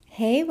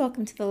Hey,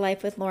 welcome to the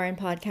Life with Lauren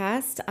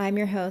podcast. I'm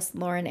your host,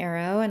 Lauren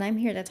Arrow, and I'm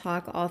here to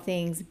talk all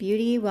things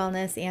beauty,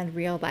 wellness, and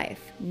real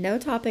life. No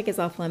topic is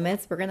off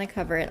limits. We're going to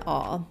cover it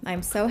all.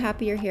 I'm so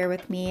happy you're here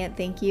with me.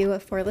 Thank you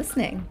for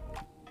listening.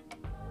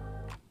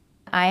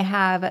 I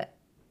have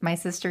my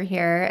sister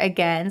here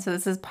again. So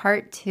this is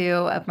part 2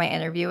 of my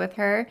interview with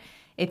her.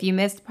 If you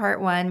missed part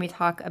 1, we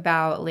talk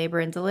about labor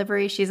and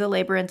delivery. She's a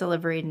labor and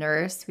delivery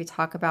nurse. We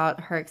talk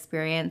about her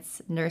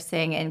experience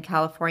nursing in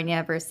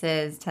California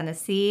versus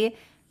Tennessee.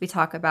 We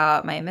talk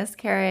about my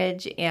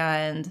miscarriage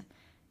and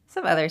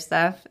some other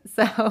stuff.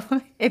 So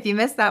if you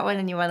missed that one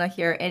and you want to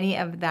hear any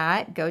of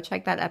that, go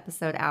check that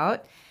episode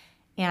out.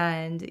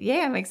 And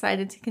yeah, I'm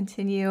excited to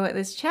continue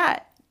this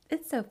chat.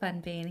 It's so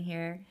fun being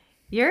here.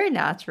 You're a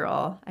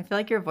natural. I feel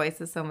like your voice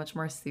is so much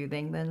more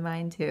soothing than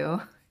mine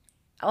too.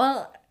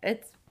 Well,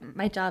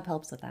 my job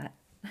helps with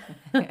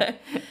that.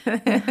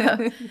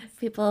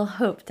 People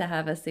hope to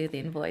have a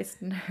soothing voice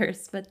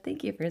nurse, but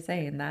thank you for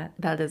saying that.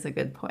 That is a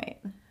good point.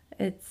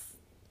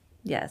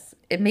 Yes,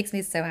 it makes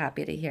me so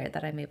happy to hear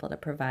that I'm able to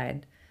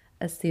provide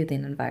a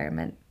soothing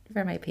environment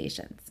for my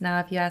patients. Now,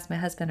 if you ask my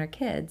husband or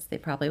kids, they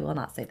probably will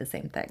not say the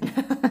same thing.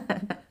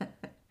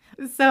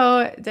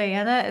 So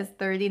Diana is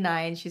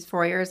 39. She's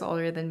 4 years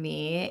older than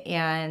me.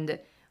 And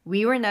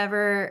we were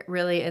never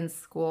really in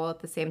school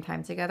at the same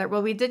time together.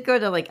 Well, we did go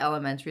to like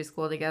elementary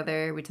school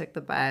together. We took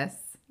the bus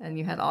and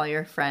you had all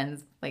your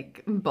friends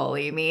like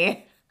bully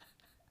me.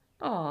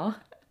 Aw.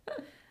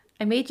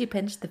 I made you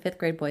pinch the 5th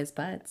grade boys'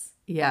 butts.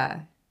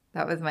 Yeah,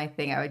 that was my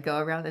thing. I would go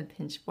around and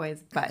pinch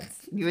boys'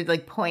 butts. You would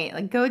like point,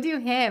 like, go do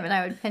him. And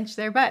I would pinch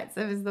their butts.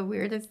 It was the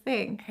weirdest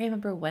thing. I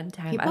remember one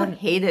time. People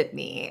hated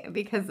me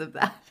because of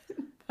that,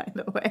 by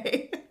the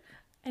way.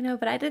 I know,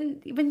 but I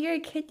didn't. When you're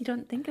a kid, you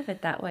don't think of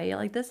it that way. You're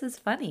like, this is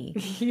funny.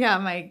 Yeah,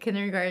 my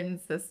kindergarten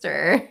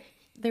sister.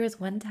 There was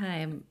one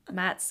time,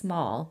 Matt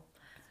Small,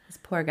 this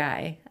poor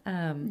guy,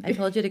 I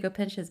told you to go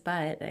pinch his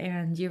butt,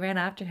 and you ran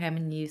after him,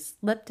 and you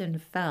slipped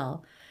and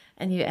fell,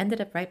 and you ended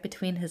up right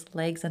between his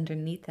legs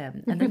underneath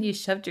him, and then you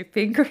shoved your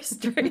finger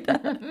straight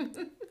up.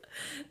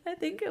 I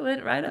think it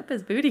went right up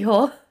his booty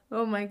hole.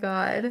 Oh my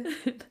God.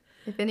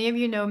 If any of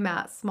you know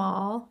Matt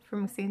Small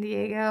from San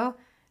Diego,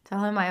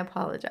 tell him I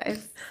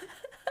apologize.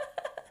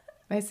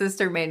 My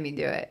sister made me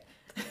do it.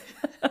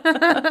 I'm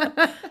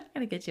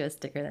going to get you a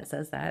sticker that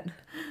says that.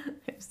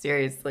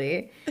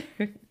 Seriously.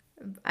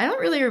 I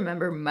don't really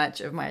remember much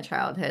of my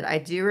childhood. I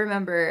do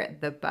remember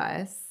the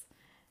bus,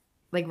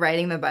 like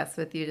riding the bus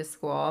with you to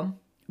school.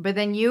 But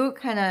then you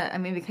kind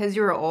of, because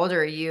you were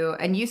older,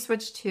 you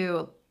switched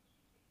to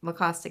La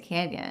Costa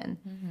Canyon.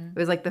 Mm-hmm. It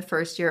was like the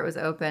first year it was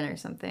open or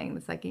something,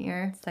 the second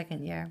year.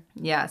 Second year.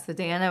 Yeah, so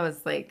Diana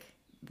was like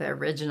the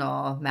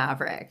original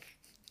Maverick.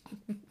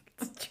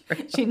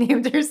 She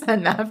named her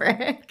son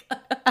Maverick.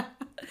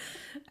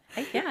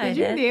 Yeah, did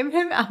you name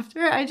him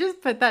after? I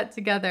just put that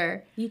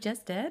together. You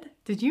just did?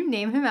 Did you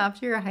name him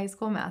after your high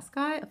school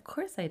mascot? Of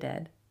course I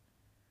did.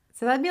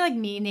 So that'd be like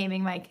me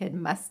naming my kid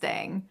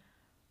Mustang.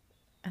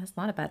 That's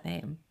not a bad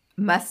name.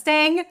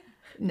 Mustang?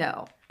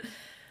 No.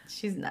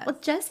 She's nuts. Well,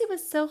 Jesse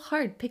was so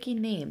hard picking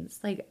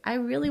names. Like, I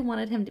really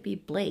wanted him to be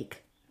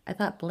Blake. I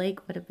thought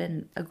Blake would have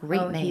been a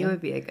great name. He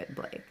would be a good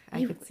Blake.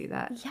 I could see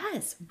that.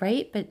 Yes,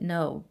 right? But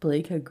no,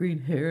 Blake had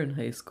green hair in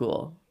high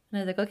school. And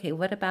I was like, okay,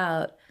 what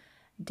about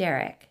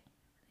Derek?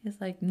 He's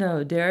like,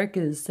 no, Derek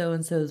is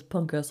so-and-so's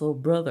punk-ass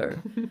old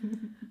brother.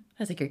 I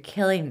was like, you're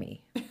killing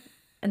me.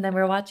 And then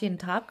we were watching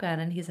Top Gun,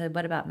 and he said,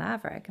 what about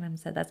Maverick? And I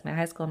said, that's my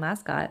high school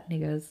mascot. And he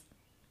goes,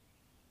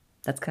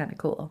 that's kind of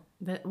cool.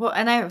 Well,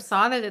 and I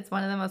saw that it's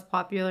one of the most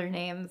popular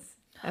names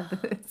of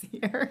this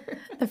year.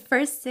 The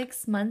first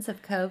 6 months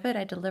of COVID,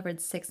 I delivered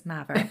 6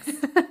 Mavericks.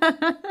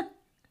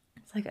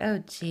 It's like,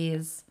 oh,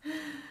 geez.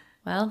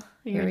 Well,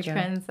 you're a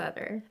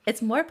trendsetter.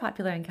 It's more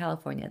popular in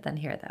California than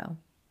here, though.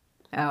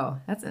 Oh,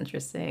 that's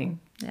interesting.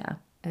 Yeah.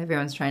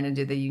 Everyone's trying to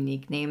do the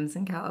unique names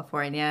in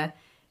California.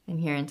 And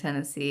here in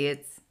Tennessee,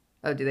 it's,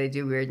 oh, do they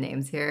do weird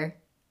names here?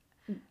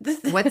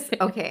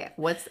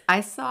 I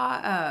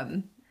saw,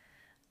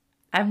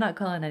 I'm not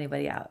calling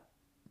anybody out.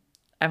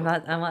 I'm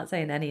not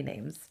saying any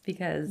names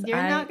because you're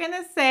not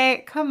gonna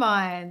say, come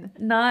on.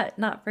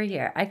 Not for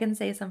here. I can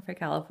say some for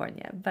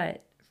California,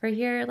 but for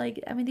here,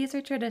 these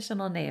are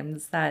traditional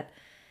names that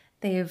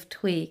they've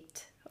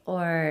tweaked,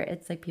 or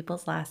it's like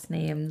people's last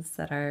names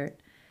that are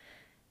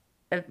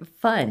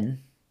fun.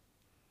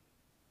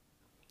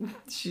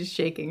 She's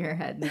shaking her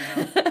head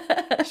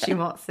no. She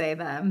won't say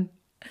them.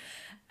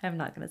 I'm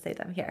not gonna say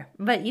them here,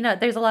 but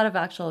there's a lot of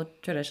actual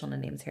traditional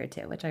names here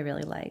too, which I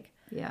really like.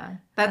 Yeah.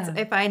 That's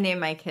if I name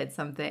my kid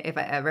something, if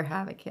I ever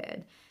have a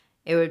kid,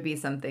 it would be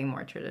something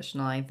more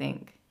traditional, I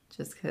think.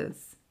 Just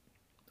because,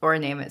 or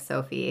name it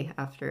Sophie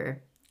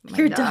after my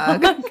Your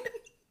dog.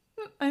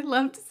 I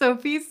loved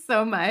Sophie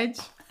so much.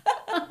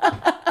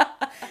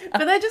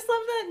 But I just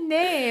love that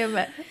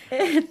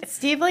name.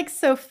 Steve likes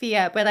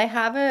Sophia, but I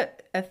have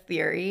a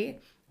theory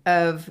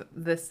of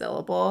the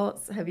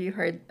syllables. Have you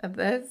heard of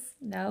this?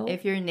 No.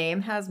 If your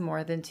name has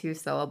more than 2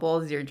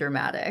 syllables, you're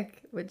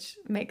dramatic, which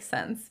makes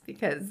sense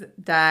because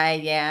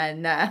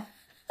Diana.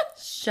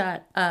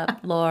 Shut up,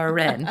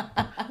 Lauren.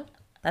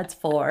 That's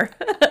 4.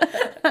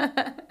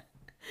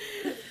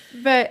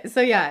 But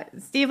so yeah,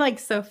 Steve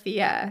likes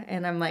Sophia,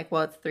 and I'm like,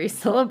 well, it's 3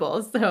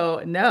 syllables,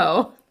 so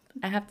no.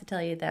 I have to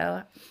tell you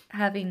though,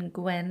 having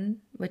Gwen,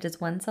 which is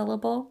 1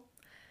 syllable,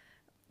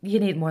 you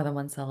need more than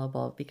 1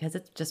 syllable because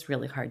it's just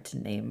really hard to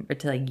name or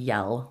to like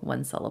yell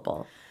 1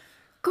 syllable.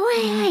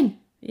 Gwen.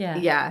 Yeah.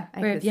 Yeah.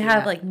 Where if you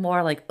have like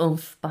more like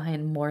oomph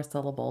behind more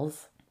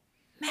syllables.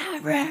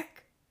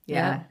 Maverick. Yeah.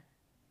 Yeah.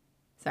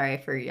 Sorry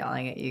for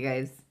yelling at you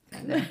guys.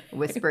 Kind of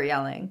whisper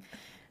yelling.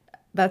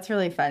 That's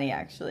really funny,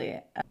 actually.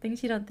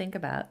 Things you don't think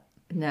about.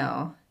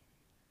 No.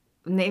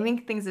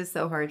 Naming things is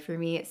so hard for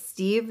me.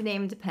 Steve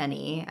named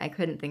Penny. I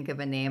couldn't think of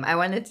a name. I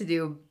wanted to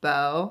do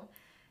Bo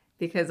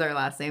because our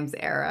last name's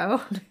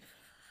Arrow.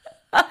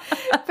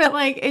 But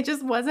like it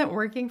just wasn't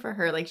working for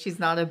her. Like she's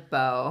not a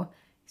Bo.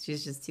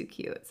 She's just too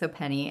cute. So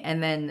Penny.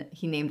 And then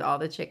he named all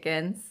the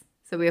chickens.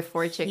 So we have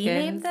 4 chickens. He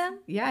named them?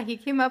 Yeah, he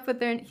came up with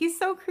their. He's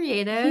so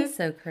creative. He's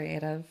so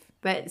creative.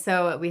 But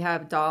so we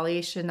have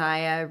Dolly,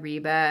 Shania,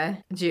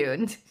 Reba,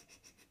 June.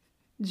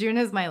 June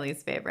is my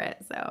least favorite.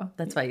 So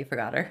That's why you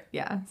forgot her.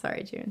 yeah,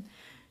 sorry, June.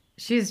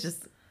 She's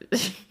just.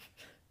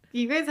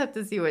 You guys have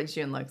to see what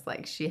June looks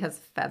like. She has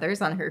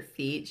feathers on her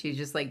feet. She's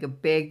just like a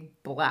big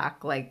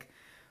black like.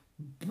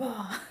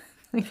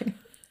 I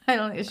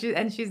don't know.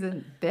 She's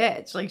a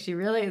bitch. Like she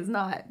really is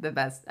not the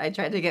best. I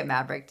tried to get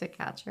Maverick to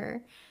catch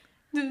her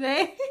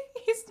today.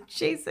 He's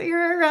chasing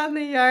her around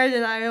the yard,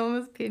 and I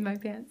almost peed my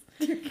pants.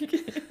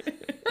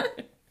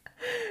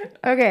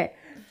 Okay.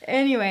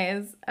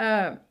 Anyways,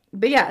 but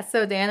yeah.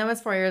 So Diana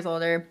was 4 years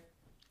older.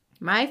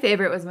 My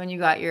favorite was when you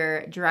got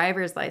your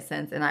driver's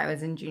license, and I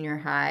was in junior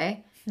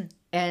high,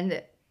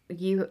 and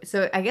you.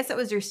 So I guess it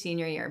was your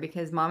senior year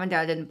because mom and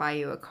dad didn't buy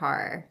you a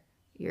car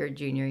your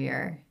junior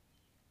year.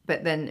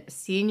 But then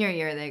senior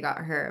year, they got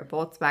her a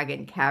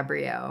Volkswagen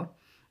Cabrio.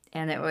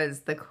 And it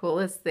was the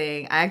coolest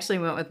thing. I actually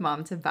went with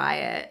mom to buy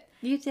it.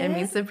 You did? And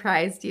we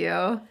surprised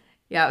you.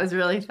 Yeah, it was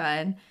really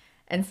fun.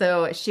 And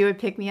so she would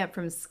pick me up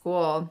from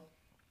school,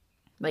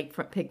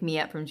 like pick me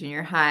up from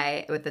junior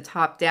high with the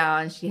top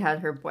down. She had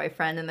her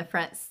boyfriend in the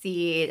front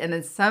seat. And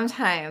then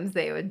sometimes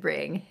they would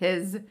bring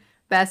his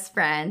best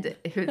friend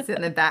who'd sit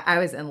in the back. I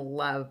was in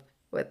love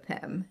with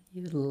him.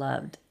 You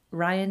loved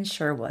Ryan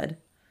Sherwood.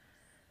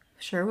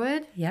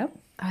 Sherwood? Yep.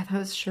 I thought it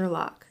was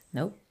Sherlock.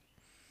 Nope.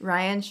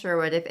 Ryan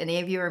Sherwood, if any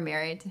of you are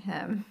married to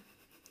him,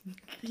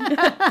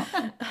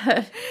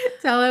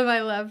 tell him I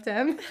loved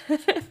him.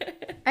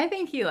 I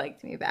think he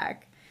liked me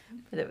back,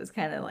 but it was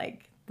kind of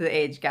like the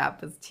age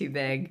gap was too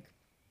big.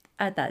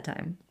 At that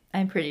time.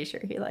 I'm pretty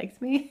sure he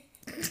liked me.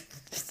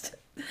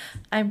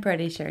 I'm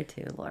pretty sure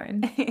too,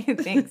 Lauren.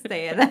 Thanks,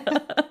 Diana.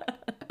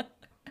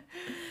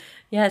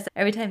 Yes,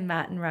 every time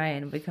Matt and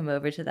Ryan would come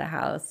over to the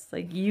house,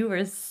 like you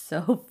were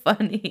so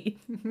funny.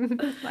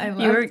 I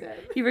loved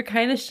it. You were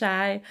kind of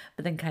shy,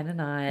 but then kind of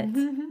not.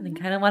 And then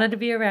kind of wanted to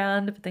be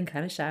around, but then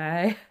kind of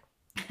shy.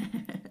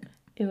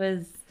 It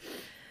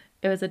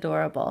was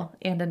adorable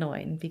and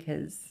annoying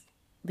because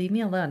leave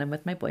me alone. I'm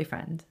with my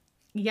boyfriend.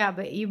 Yeah,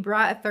 but you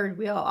brought a third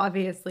wheel,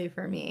 obviously,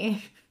 for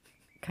me.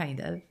 Kind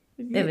of.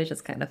 It was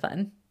just kind of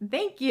fun.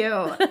 Thank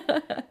you.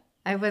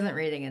 I wasn't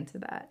reading into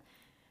that.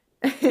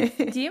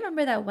 Do you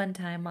remember that one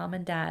time mom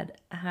and dad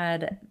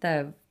had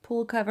the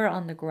pool cover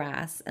on the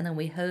grass and then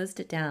we hosed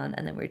it down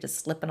and then we were just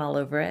slipping all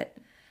over it?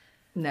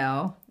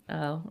 No.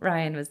 Oh,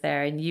 Ryan was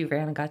there and you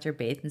ran and got your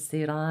bathing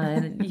suit on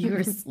and you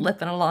were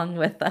slipping along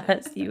with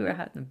us. You were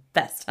having the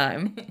best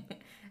time.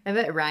 I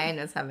bet Ryan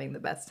was having the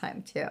best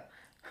time too.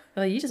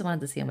 Well, you just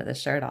wanted to see him with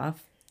his shirt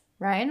off.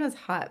 Ryan was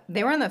hot.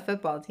 They were on the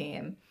football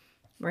team,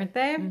 weren't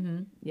they?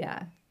 Mm-hmm.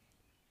 Yeah.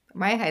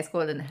 My high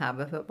school didn't have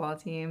a football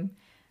team,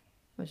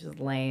 which is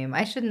lame.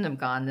 I shouldn't have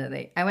gone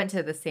to I went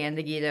to the San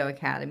Diego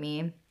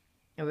Academy.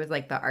 It was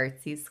like the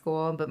artsy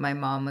school, but my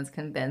mom was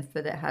convinced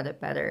that it had a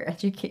better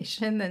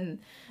education than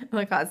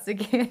La Costa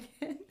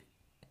Canyon.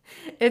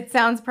 It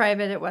sounds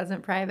private. It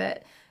wasn't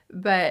private,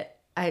 but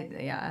I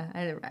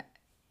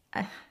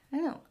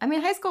don't. I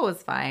mean, high school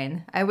was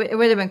fine. It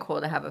would have been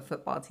cool to have a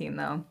football team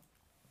though.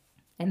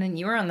 And then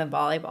you were on the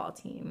volleyball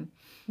team.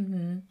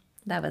 Mm-hmm.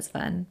 That was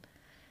fun.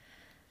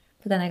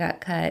 But then I got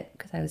cut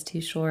because I was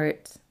too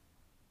short.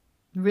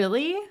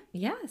 Really?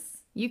 Yes.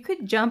 You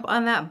could jump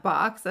on that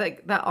box.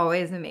 Like, that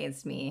always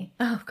amazed me.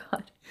 Oh,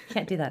 God.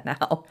 Can't do that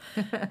now.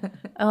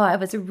 Oh, I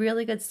was a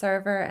really good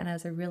server and I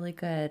was a really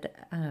good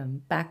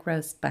back row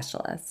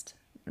specialist.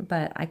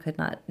 But I could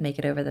not make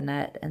it over the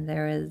net. And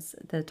there is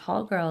the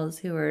tall girls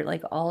who were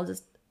like all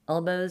just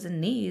elbows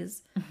and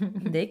knees.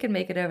 They could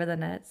make it over the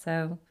net.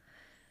 So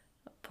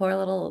poor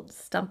little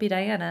stumpy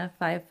Diana,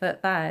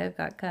 5'5",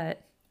 got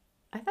cut.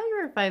 I thought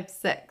you were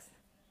 5'6".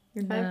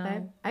 You're 5'5".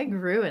 No. I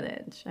grew an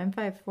inch. I'm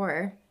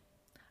 5'4".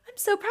 I'm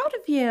so proud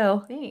of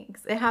you.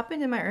 Thanks. It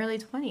happened in my early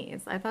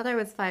 20s. I thought I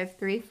was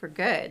 5'3" for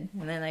good,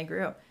 and then I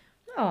grew.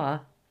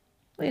 Aw,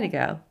 way to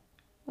go.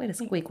 Way to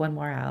squeak one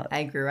more out.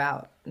 I grew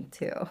out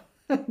too.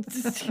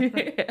 That's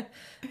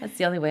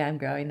the only way I'm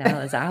growing now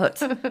is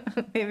out.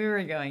 Maybe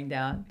we're going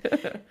down.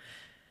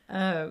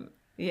 Yeah,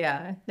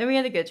 Yeah. Then we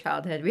had a good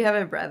childhood. We have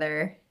a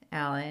brother,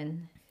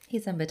 Alan,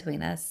 He's in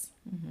between us.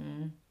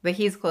 but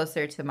he's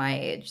closer to my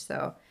age,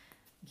 so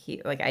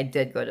I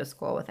did go to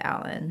school with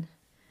Alan.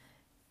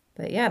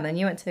 But yeah, then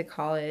you went to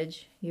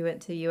college. You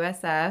went to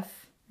USF.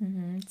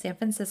 San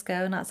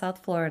Francisco, not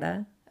South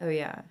Florida. Oh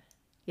yeah.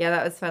 Yeah,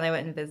 that was fun. I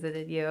went and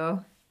visited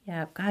you.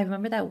 Yeah, God, I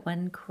remember that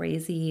one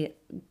crazy,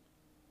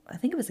 I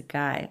think it was a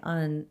guy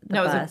on the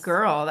No, it was bus. a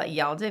girl that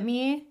yelled at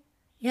me.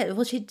 Yeah,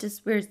 well, she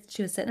was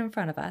sitting in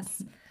front of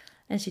us,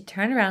 and she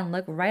turned around and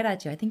looked right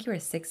at you. I think you were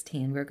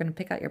 16. We were going to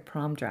pick out your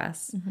prom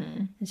dress.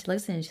 And she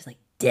looks at you and she's like,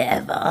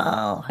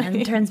 devil, and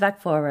then turns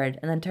back forward,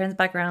 and then turns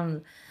back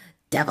around,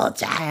 devil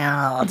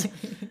child,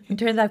 and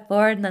turns back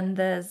forward, and then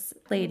this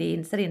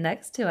lady sitting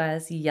next to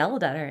us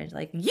yelled at her and she's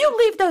like, you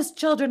leave those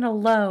children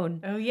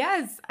alone. Oh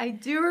yes, I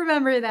do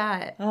remember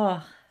that.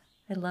 Oh,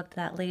 I loved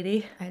that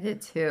lady. I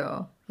did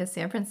too. Yeah,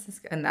 San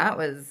Francisco, and that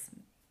was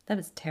That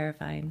was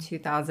terrifying.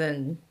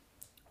 2000.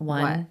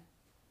 One, What?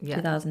 Yeah.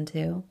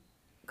 2002.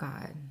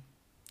 God.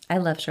 I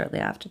left shortly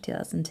after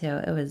 2002.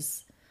 It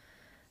was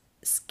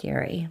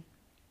scary.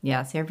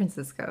 Yeah, San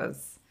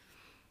Francisco's.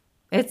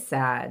 It's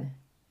sad.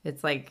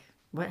 It's like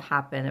what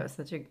happened. It was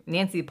such a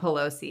Nancy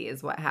Pelosi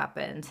is what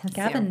happened. in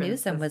Gavin San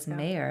Newsom was Francisco.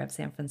 mayor of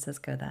San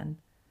Francisco then.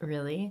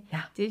 Really?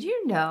 Yeah. Did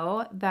you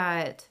know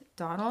that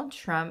Donald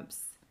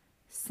Trump's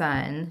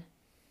son,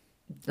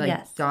 like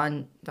Yes.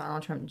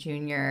 Donald Trump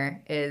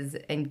Jr., is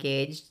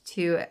engaged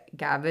to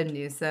Gavin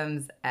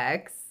Newsom's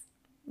ex?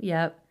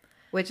 Yep.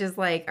 Which is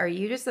like, are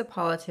you just a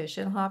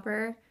politician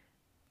hopper?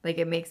 Like,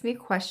 it makes me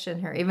question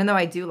her, even though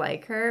I do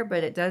like her,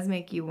 but it does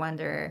make you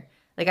wonder.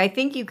 Like, I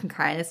think you can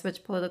kind of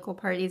switch political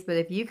parties, but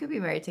if you could be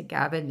married to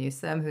Gavin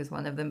Newsom, who's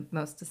one of the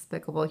most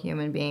despicable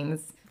human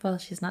beings, Well,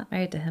 she's not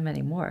married to him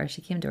anymore.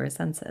 She came to her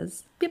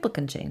senses. People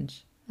can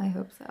change. I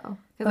hope so.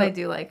 Because I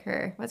do like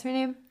her. What's her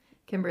name?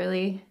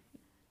 Kimberly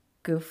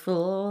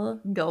Goofle.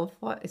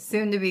 Guilfoyle.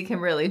 Soon to be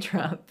Kimberly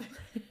Trump.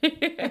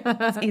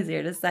 It's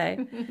easier to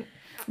say.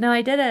 No,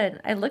 I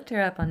didn't. I looked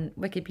her up on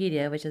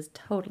Wikipedia, which is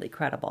totally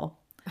credible.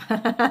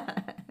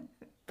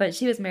 But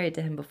she was married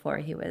to him before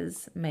he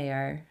was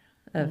mayor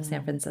of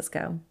San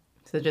Francisco.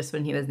 So just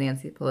when he was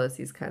Nancy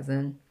Pelosi's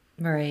cousin.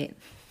 Right.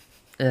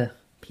 Ugh,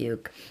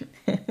 puke.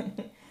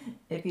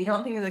 If you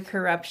don't think the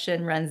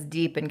corruption runs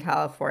deep in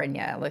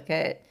California, look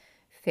at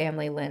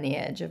family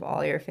lineage of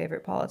all your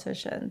favorite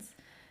politicians.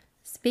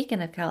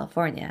 Speaking of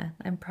California,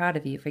 I'm proud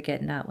of you for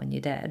getting out when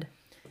you did.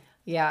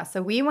 Yeah,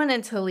 so we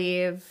wanted to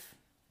leave.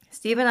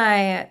 Steve and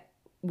I,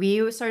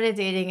 we started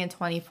dating in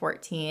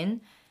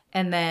 2014,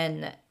 and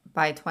then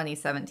by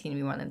 2017,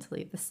 we wanted to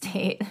leave the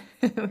state.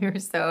 We were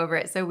so over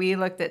it. So we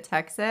looked at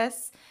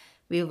Texas.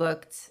 We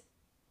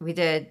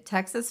did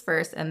Texas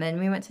first, and then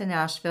we went to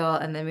Nashville,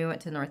 and then we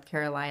went to North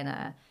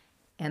Carolina,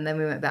 and then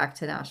we went back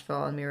to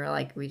Nashville, and we were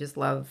like, we just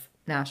love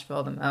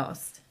Nashville the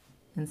most.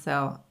 And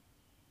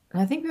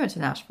I think we went to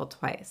Nashville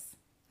twice.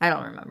 I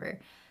don't remember.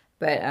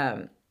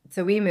 But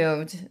so we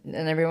moved,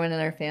 and everyone in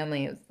our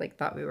family was like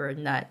thought we were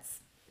nuts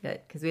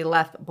because we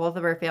left. Both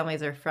of our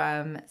families are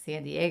from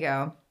San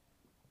Diego,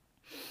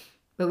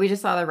 but we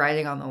just saw the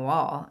writing on the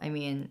wall. I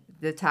mean,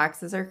 the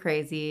taxes are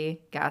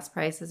crazy, gas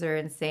prices are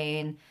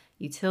insane,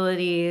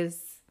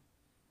 utilities,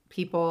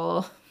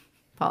 people,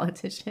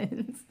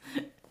 politicians.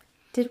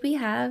 Did we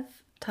have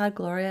Todd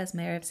Gloria as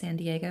mayor of San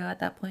Diego at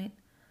that point?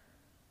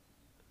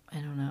 I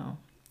don't know.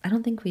 I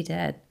don't think we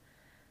did.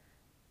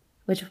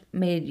 Which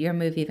made your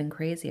move even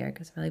crazier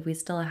because we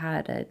still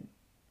had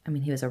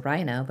he was a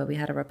rhino, but we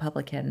had a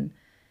Republican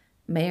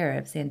mayor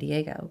of San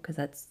Diego because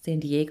San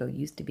Diego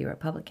used to be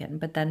Republican.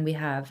 But then we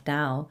have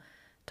now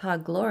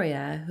Todd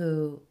Gloria,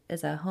 who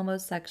is a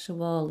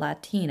homosexual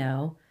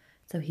Latino.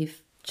 So he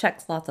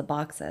checks lots of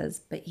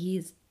boxes, but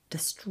he's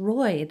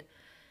destroyed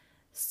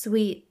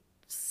sweet,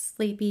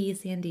 sleepy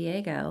San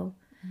Diego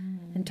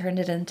and turned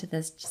it into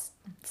this just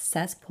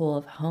cesspool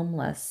of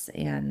homeless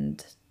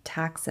and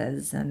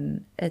taxes,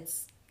 and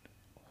it's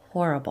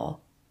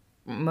horrible.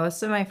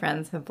 Most of my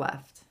friends have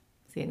left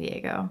San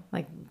Diego.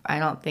 Like, I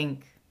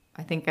think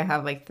I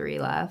have like 3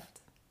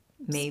 left,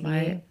 maybe.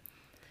 Smart.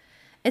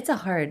 It's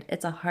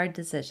a hard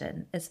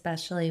decision,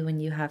 especially when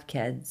you have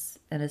kids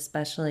and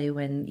especially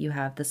when you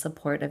have the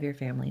support of your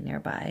family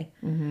nearby.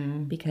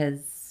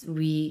 Because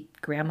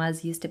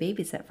grandmas used to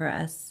babysit for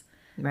us.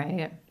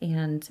 Right.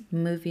 And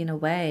moving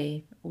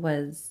away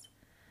was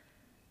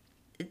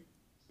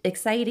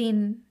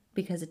exciting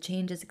because a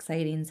change is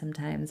exciting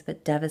sometimes,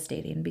 but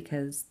devastating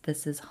because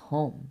this is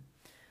home.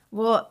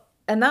 Well,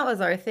 and that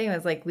was our thing,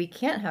 was like, we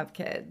can't have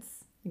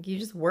kids. Like, you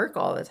just work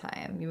all the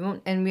time. You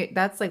won't, and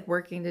that's like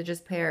working to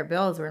just pay our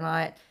bills. We're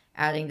not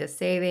adding to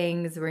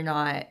savings. We're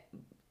not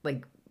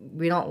like,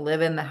 we don't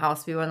live in the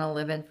house we want to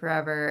live in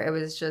forever. It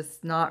was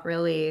just not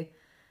really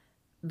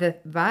the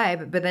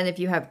vibe. But then if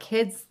you have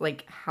kids,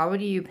 like, how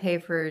do you pay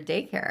for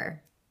daycare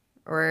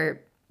or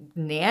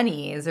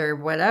nannies or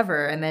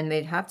whatever? And then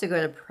they'd have to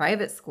go to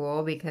private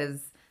school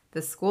because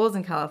the schools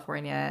in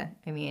California,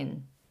 I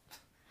mean,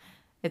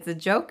 it's a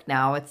joke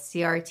now with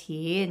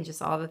CRT and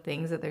just all the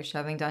things that they're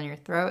shoving down your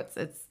throats.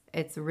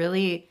 It's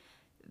really,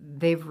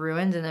 they've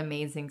ruined an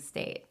amazing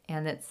state,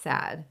 and it's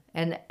sad.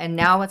 And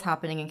now what's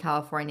happening in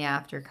California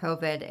after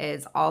COVID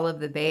is all of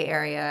the Bay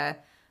Area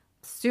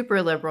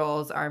super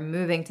liberals are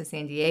moving to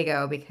San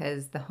Diego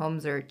because the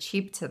homes are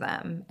cheap to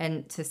them.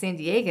 And to San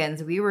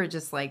Diegans, we were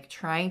just like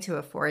trying to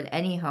afford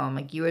any home.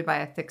 Like you would buy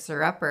a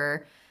fixer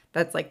upper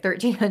that's like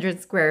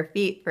 1,300 square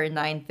feet for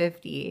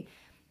 950.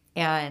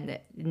 And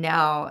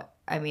now,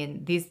 I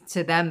mean, these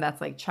to them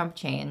that's like chump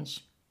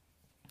change.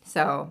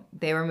 So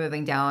they were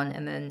moving down,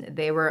 and then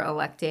they were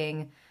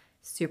electing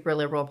super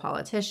liberal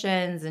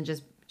politicians, and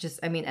just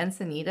I mean,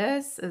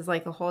 Encinitas is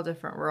like a whole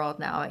different world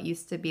now. It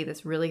used to be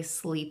this really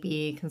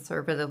sleepy,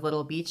 conservative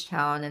little beach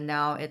town, and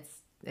now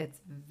it's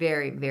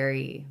very,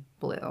 very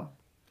blue.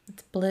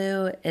 It's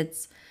blue.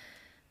 It's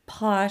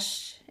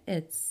posh.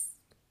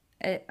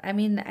 I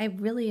mean, I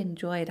really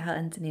enjoyed how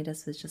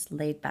Encinitas was just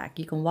laid back.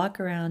 You can walk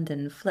around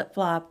in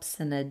flip-flops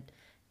and a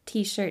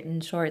t-shirt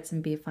and shorts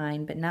and be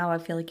fine, but now I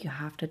feel like you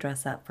have to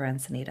dress up for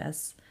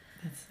Encinitas.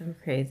 That's so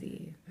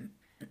crazy.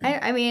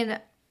 I mean,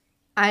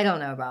 I don't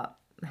know about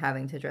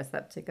having to dress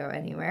up to go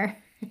anywhere.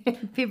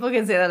 People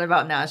can say that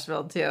about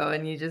Nashville too,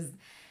 and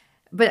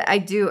but I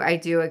do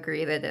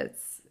agree that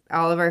it's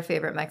all of our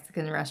favorite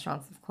Mexican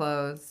restaurants have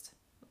closed,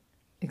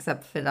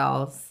 except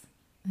Fidel's.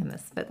 I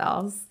miss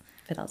Fidel's.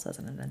 Fidel's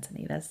wasn't an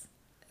Encinitas.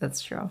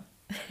 That's true.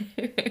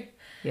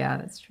 Yeah,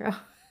 that's true.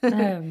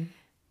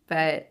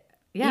 But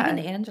yeah, even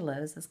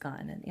Angelo's is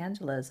gone, and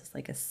Angelo's is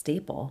like a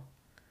staple.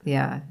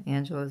 Yeah,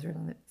 Angelo's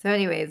really. So,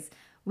 anyways,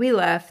 we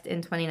left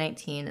in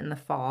 2019 in the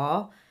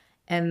fall,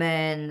 and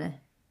then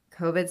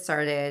COVID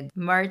started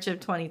March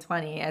of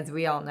 2020, as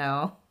we all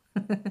know.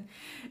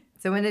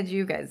 So, when did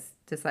you guys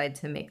decide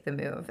to make the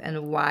move,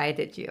 and why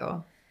did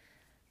you?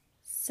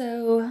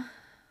 So,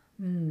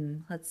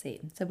 let's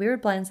see. So we were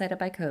blindsided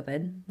by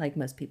COVID, like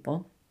most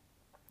people.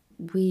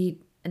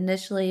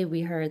 Initially,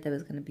 we heard there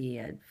was going to be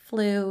a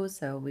flu,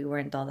 so we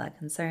weren't all that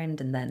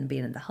concerned. And then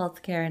being in the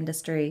healthcare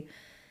industry,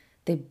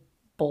 they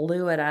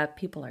blew it up.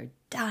 People are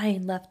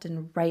dying left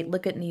and right.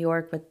 Look at New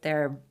York with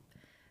their,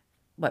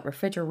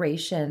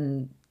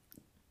 refrigeration,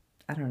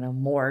 I don't know,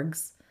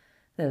 morgues,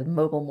 the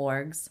mobile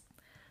morgues.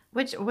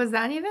 Which, was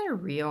that even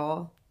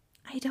real?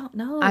 I don't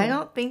know. I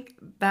don't think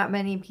that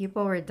many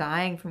people were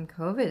dying from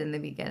COVID in the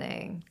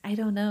beginning. I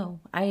don't know.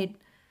 I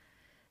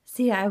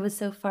was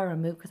so far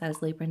removed because I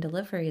was labor and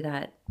delivery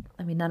that,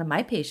 I mean, none of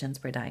my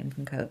patients were dying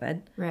from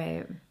COVID.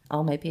 Right.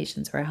 All my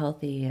patients were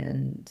healthy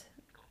and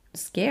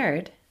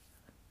scared.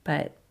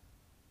 But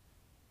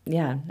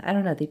yeah, I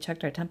don't know. They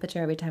checked our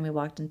temperature every time we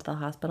walked into the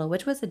hospital,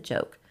 which was a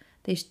joke.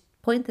 They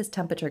point this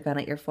temperature gun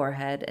at your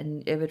forehead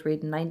and it would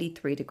read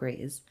 93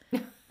 degrees.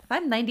 If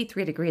I'm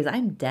 93 degrees,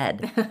 I'm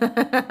dead.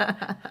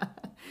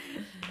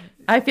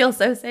 I feel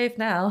so safe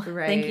now.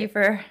 Right. Thank you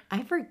for...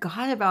 I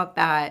forgot about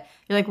that.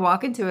 You like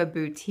walk into a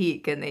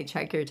boutique and they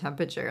check your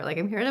temperature. Like,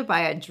 I'm here to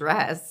buy a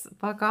dress.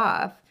 Fuck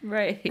off.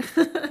 Right.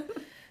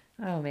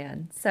 Oh,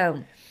 man.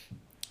 So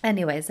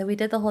anyway, so we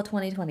did the whole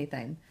 2020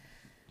 thing.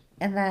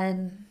 And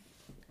then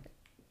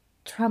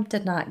Trump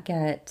did not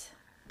get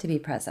to be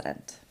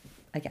president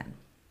again.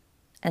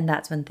 And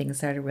that's when things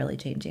started really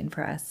changing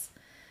for us.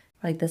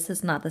 Like, this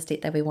is not the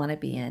state that we want to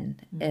be in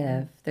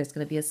if there's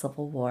going to be a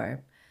civil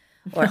war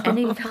or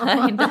any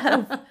kind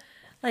of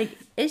like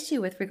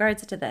issue with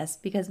regards to this,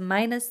 because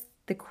minus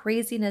the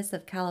craziness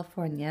of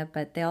California,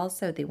 but they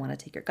want to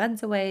take your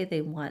guns away.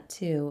 They want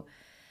to,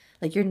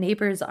 like, your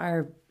neighbors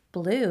are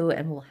blue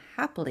and will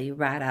happily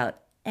rat out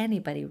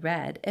anybody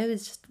red. It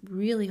was just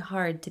really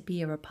hard to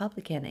be a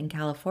Republican in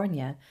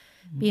California.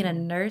 Being a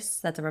nurse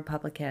that's a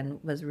Republican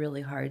was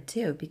really hard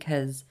too,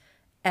 because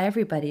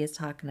everybody is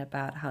talking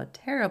about how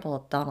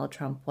terrible Donald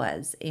Trump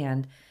was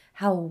and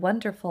how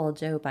wonderful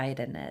Joe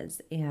Biden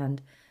is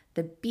and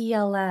the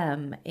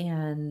BLM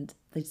and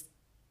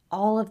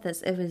all of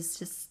this. It was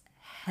just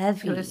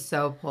heavy. It was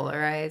so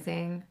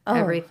polarizing.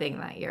 Everything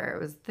that year.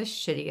 It was the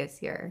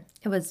shittiest year.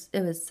 It was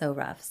so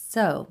rough.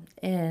 So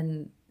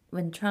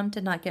when Trump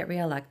did not get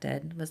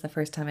reelected was the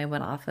first time I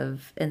went off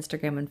of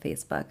Instagram and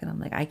Facebook, and I'm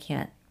like, I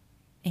can't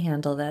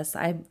handle this.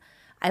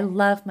 I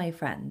love my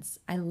friends.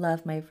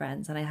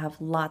 And I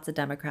have lots of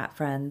Democrat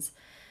friends.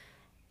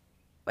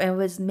 It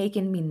was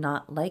making me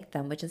not like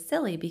them, which is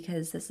silly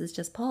because this is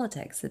just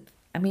politics.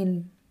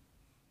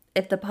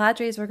 If the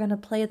Padres were going to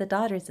play the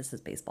Dodgers, this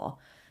is baseball.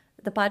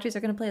 If the Padres are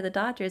going to play the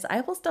Dodgers,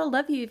 I will still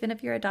love you even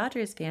if you're a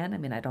Dodgers fan. I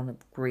mean, I don't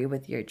agree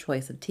with your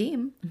choice of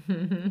team,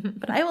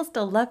 but I will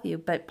still love you.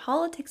 But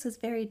politics is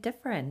very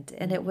different,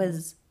 and it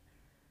was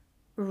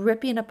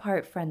ripping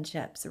apart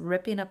friendships,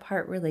 ripping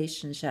apart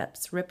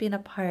relationships, ripping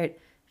apart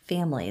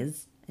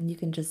families, and you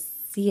can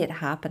just see it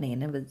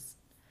happening. It was...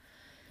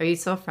 Are you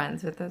still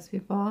friends with those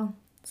people?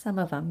 Some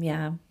of them,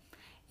 yeah.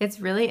 It's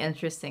really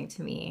interesting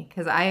to me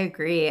because I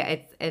agree.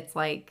 It's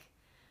like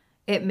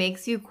it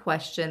makes you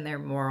question their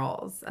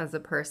morals as a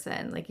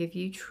person. Like, if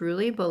you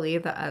truly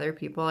believe that other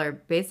people are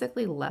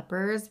basically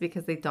lepers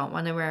because they don't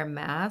want to wear a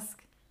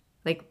mask,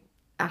 like,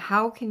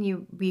 how can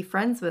you be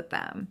friends with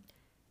them?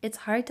 It's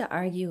hard to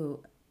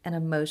argue an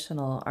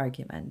emotional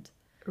argument.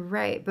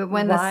 Right. But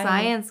when the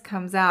science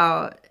comes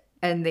out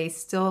and they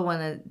still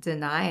want to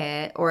deny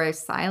it or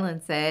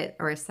silence it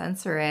or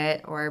censor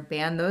it or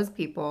ban those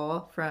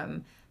people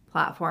from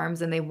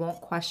platforms, and they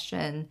won't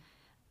question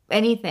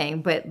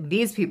anything, but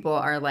these people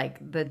are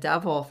like the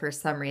devil for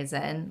some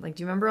reason. Like,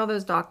 do you remember all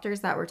those doctors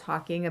that were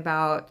talking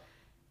about,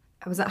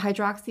 was it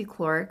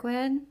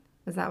hydroxychloroquine?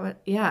 Is that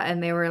what? Yeah.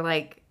 And they were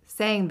like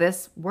saying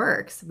this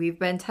works. We've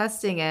been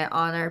testing it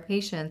on our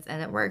patients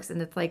and it works.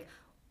 And it's like,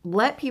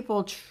 let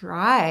people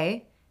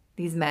try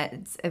these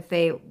meds if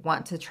they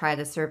want to try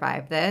to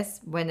survive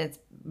this, when it's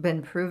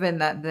been proven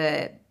that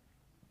the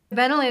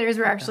ventilators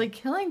were actually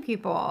killing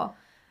people.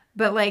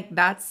 But like,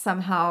 that's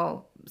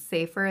somehow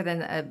safer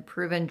than a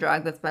proven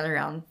drug that's been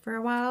around for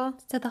a while.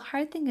 So the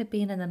hard thing of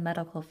being in the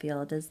medical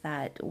field is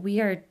that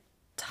we are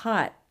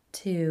taught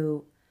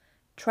to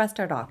trust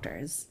our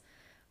doctors.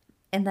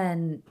 And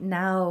then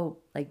now,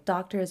 like,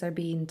 doctors are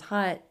being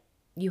taught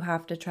you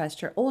have to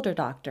trust your older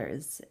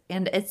doctors.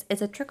 And it's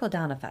a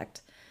trickle-down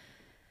effect.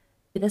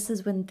 This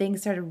is when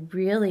things starting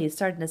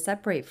to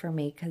separate for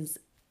me, because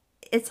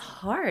it's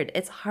hard.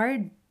 It's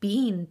hard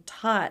being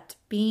taught,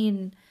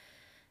 being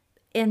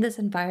in this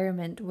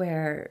environment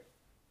where,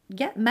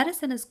 yeah,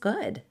 medicine is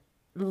good.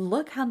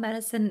 Look how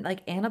medicine,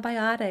 like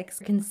antibiotics,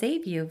 can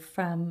save you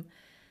from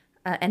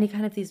any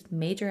kind of these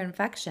major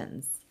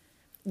infections.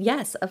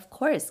 Yes, of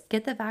course,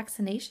 get the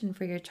vaccination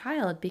for your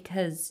child,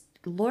 because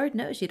Lord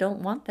knows you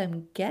don't want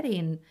them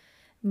getting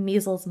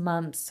measles,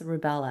 mumps,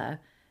 rubella,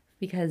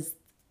 because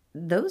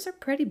those are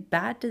pretty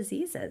bad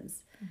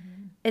diseases.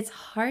 Mm-hmm. It's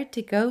hard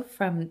to go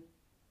from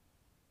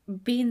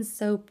being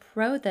so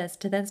pro this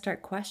to then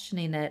start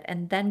questioning it,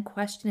 and then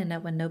questioning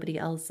it when nobody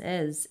else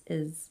is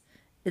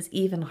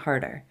even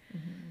harder.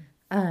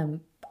 Mm-hmm.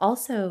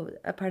 Also,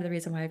 a part of the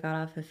reason why I got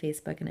off of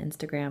Facebook and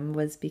Instagram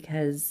was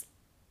because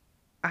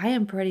I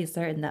am pretty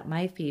certain that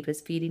my feed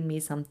was feeding me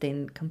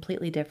something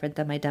completely different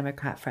than my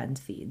Democrat friends'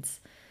 feeds.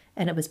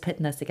 And it was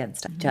pitting us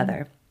against each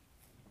other.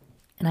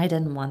 And I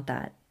didn't want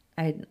that.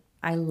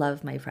 I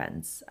love my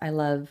friends. I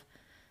love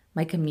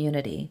my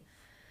community.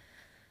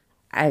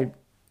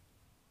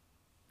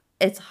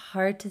 It's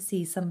hard to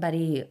see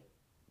somebody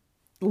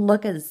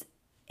look as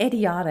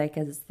idiotic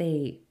as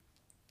they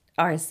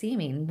are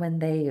seeming when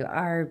they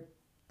are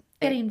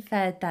getting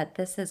fed that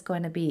this is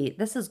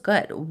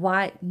good.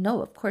 Why?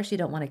 No, of course you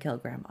don't want to kill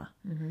grandma.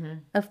 Mm-hmm.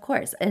 Of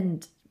course.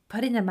 And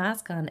putting a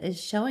mask on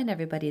is showing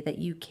everybody that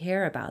you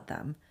care about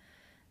them.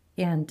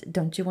 And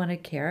don't you want to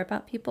care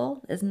about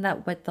people? Isn't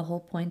that what the whole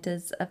point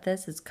is of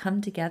this, is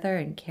come together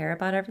and care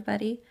about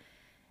everybody?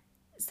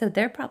 So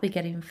they're probably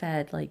getting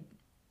fed like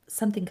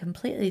something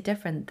completely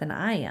different than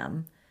I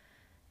am.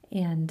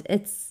 And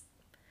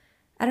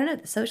I don't know,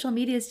 the social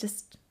media is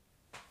just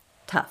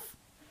tough.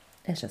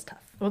 It's just tough.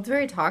 Well, it's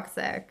very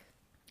toxic.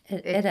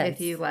 It is.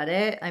 If you let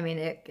it, I mean,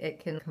 it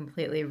can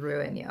completely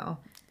ruin you.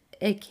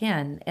 It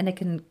can.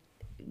 And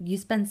you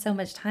spend so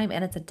much time,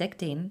 and it's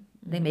addicting.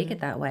 They make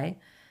it that way.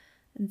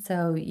 And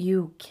so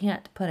you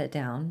can't put it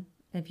down.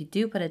 If you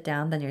do put it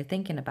down, then you're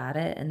thinking about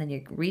it, and then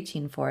you're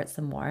reaching for it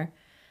some more.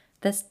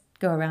 This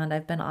go around,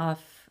 I've been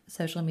off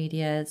social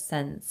media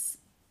since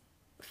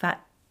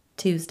Fat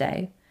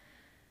Tuesday.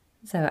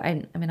 So,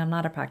 I mean, I'm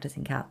not a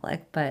practicing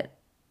Catholic, but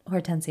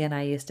Hortensia and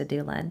I used to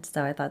do Lent,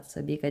 so I thought this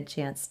would be a good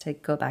chance to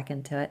go back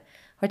into it.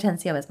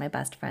 Hortensia was my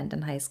best friend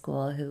in high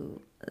school,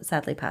 who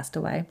sadly passed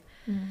away.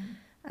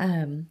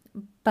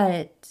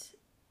 But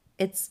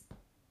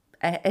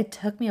it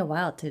took me a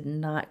while to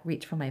not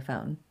reach for my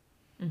phone.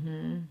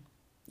 Mm-hmm.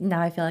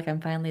 Now I feel like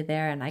I'm finally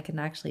there, and I can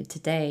actually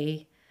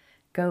today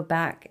go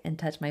back and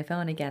touch my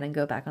phone again and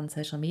go back on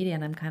social media,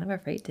 and I'm kind of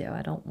afraid to.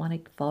 I don't want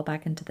to fall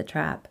back into the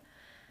trap.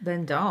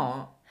 Then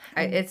don't.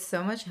 It's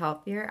so much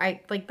healthier.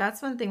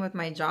 That's one thing with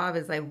my job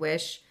is I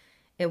wish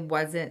it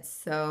wasn't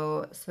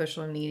so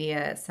social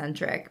media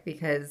centric,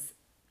 because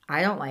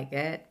I don't like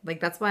it. Like,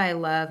 that's why I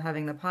love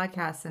having the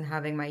podcast and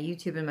having my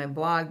YouTube and my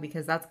blog,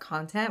 because that's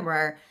content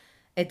where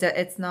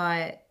it's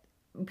not,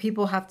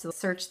 people have to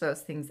search those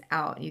things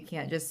out. You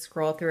can't just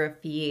scroll through a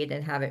feed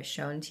and have it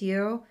shown to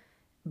you,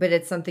 but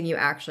it's something you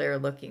actually are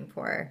looking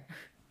for.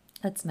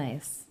 That's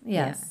nice.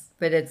 Yes.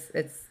 Yeah.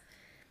 But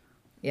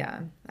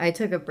yeah, I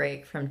took a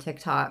break from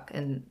TikTok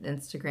and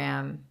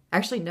Instagram.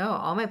 Actually, no,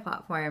 all my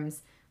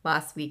platforms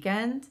last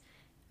weekend,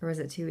 or was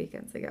it 2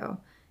 weekends ago?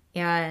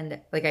 And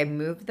like, I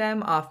moved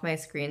them off my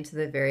screen to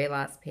the very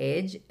last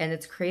page. And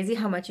it's crazy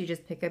how much you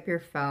just pick up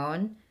your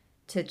phone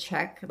to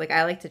check. Like,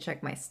 I like to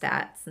check my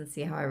stats and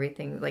see how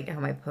everything, like how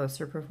my posts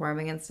are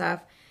performing and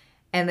stuff.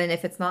 And then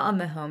if it's not on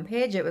the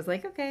homepage, it was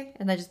like, okay.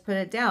 And I just put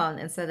it down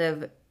instead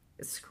of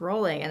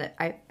scrolling.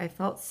 And I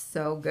felt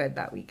so good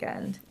that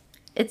weekend.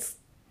 It's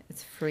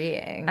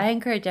freeing. I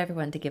encourage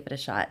everyone to give it a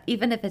shot,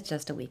 even if it's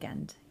just a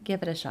weekend.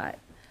 Give it a shot.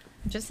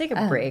 Just take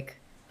a break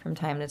from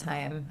time to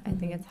time. I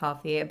think it's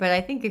healthy. But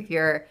I think if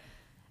your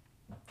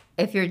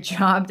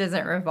job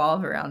doesn't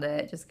revolve around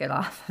it, just get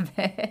off of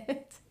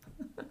it.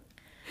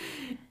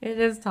 It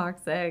is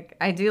toxic.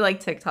 I do like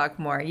TikTok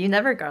more. You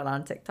never got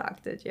on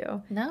TikTok, did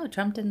you? No,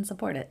 Trump didn't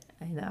support it.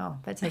 I know,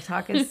 but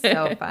TikTok is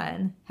so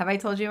fun. Have I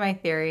told you my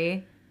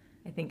theory?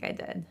 I think I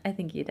did. I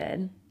think you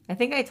did. I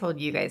think I told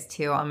you guys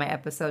too on my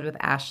episode with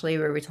Ashley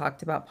where we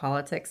talked about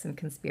politics and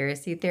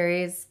conspiracy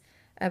theories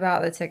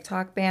about the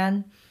TikTok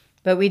ban.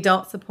 But we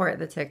don't support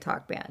the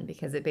TikTok ban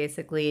because it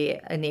basically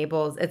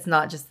enables, it's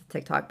not just the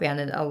TikTok ban,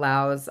 it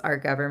allows our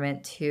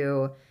government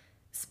to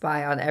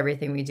spy on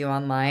everything we do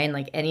online.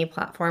 Like any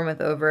platform with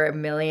over 1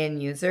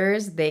 million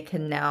users, they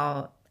can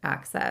now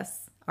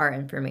access our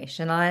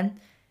information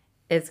on.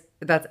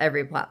 That's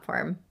every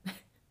platform.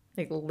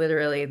 Like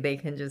literally they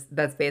can just,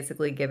 that's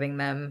basically giving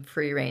them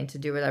free reign to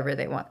do whatever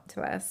they want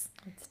to us.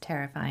 It's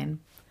terrifying.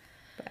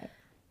 But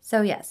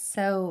So yes,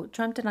 so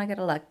Trump did not get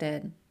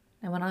elected.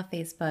 I went on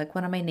Facebook.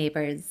 One of my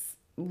neighbors,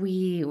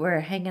 we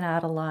were hanging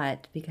out a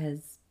lot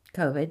because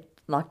COVID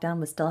lockdown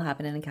was still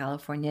happening in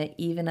California,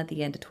 even at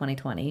the end of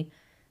 2020,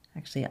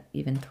 actually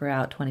even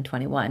throughout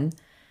 2021.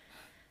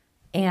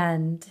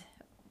 And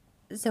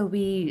so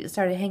we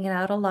started hanging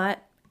out a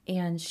lot,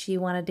 and she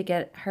wanted to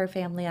get her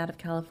family out of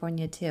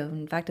California too.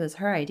 In fact, it was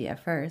her idea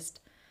first.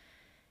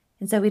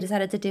 And so we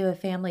decided to do a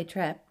family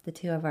trip, the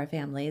two of our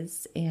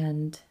families,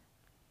 and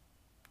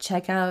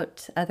check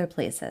out other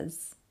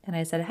places. And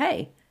I said,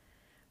 hey,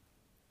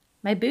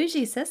 my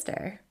bougie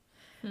sister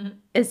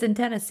is in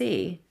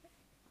Tennessee,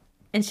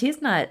 and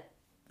she's not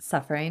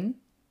suffering.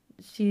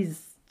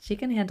 She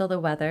can handle the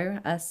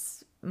weather.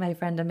 My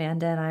friend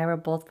Amanda and I were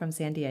both from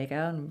San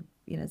Diego,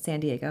 and San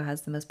Diego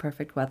has the most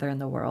perfect weather in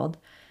the world.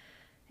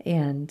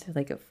 And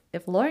like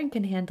if Lauren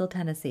can handle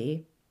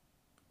Tennessee,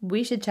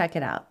 we should check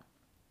it out.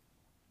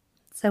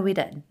 So we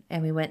did,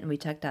 and we went and we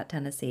checked out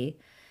Tennessee.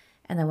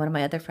 And then one of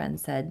my other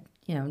friends said,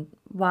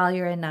 while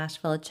you're in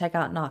Nashville, check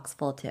out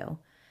Knoxville too,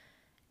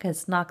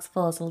 because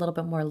Knoxville is a little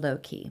bit more low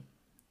key.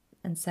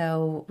 And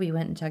so we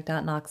went and checked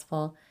out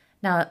Knoxville.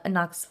 Now,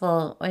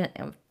 Knoxville,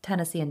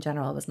 Tennessee in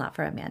general, was not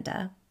for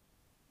Amanda.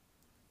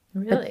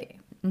 really?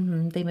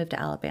 They moved to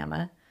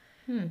Alabama.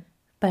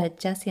 But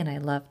Jesse and I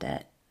loved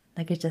it.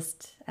 Like it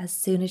just, as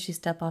soon as you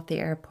step off the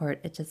airport,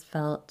 it just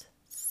felt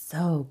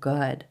so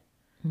good.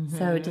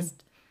 So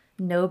just,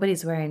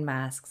 nobody's wearing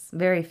masks.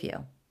 Very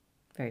few.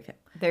 Very few.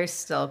 There's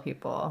still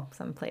people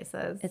some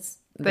places. But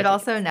ridiculous.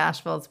 also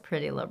Nashville's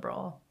pretty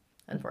liberal,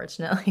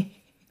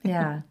 unfortunately.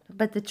 Yeah,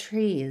 but the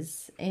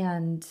trees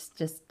and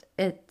just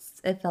it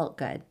felt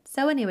good.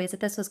 So anyways,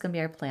 this was going to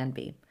be our plan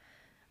B.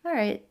 All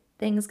right,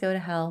 things go to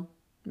hell.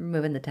 We're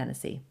moving to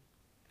Tennessee.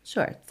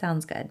 Sure,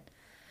 sounds good.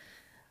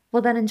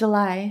 Well, then in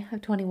July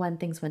of 21,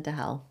 things went to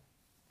hell.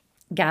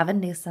 Gavin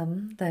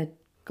Newsom, the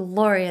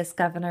glorious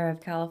governor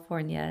of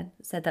California,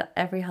 said that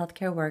every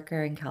healthcare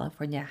worker in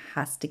California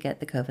has to get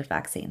the COVID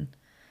vaccine.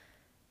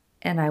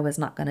 And I was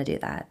not going to do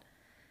that.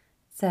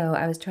 So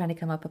I was trying to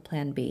come up with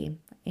plan B.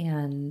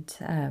 And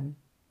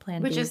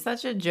plan Which B. is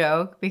such a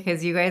joke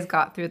because you guys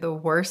got through the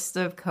worst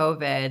of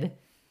COVID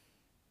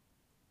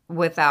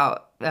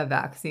without a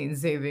vaccine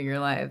saving your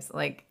lives.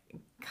 Like,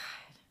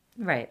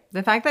 Right.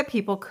 the fact that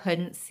people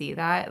couldn't see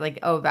that, like,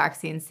 oh,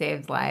 vaccine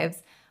saved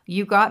lives,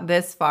 you got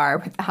this far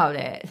without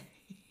it.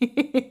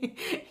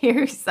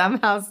 You're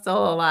somehow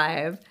still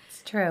alive.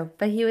 It's true.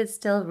 But he was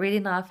still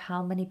reading off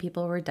how many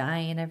people were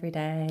dying every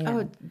day.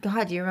 Oh,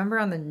 God, do you remember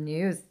on the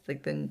news,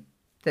 like,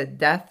 the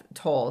death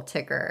toll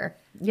ticker?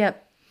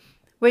 Yep.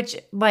 Which,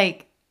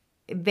 like,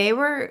 they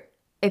were,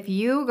 if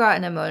you got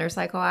in a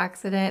motorcycle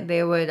accident,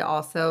 they would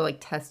also, like,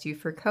 test you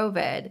for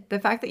COVID. The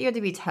fact that you had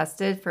to be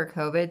tested for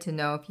COVID to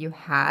know if you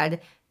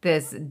had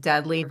this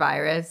deadly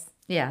virus,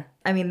 Yeah.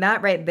 I mean,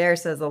 that right there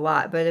says a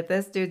lot. But if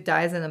this dude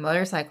dies in a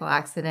motorcycle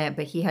accident,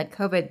 but he had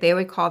COVID, they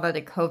would call that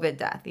a COVID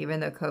death, even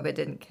though COVID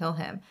didn't kill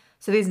him.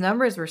 So these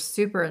numbers were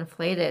super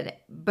inflated,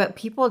 but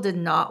people did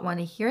not want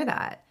to hear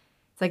that.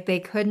 It's like they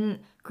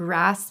couldn't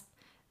grasp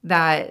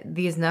that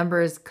these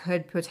numbers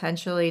could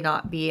potentially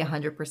not be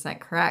 100%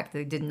 correct.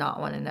 They did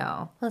not want to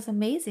know. Well, it's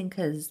amazing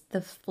because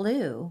the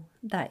flu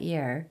that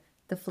year,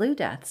 the flu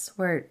deaths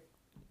were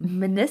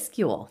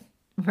minuscule.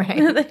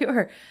 Right. They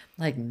were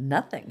like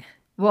nothing.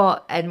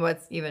 Well, and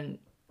what's even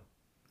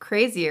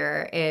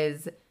crazier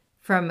is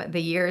from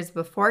the years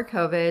before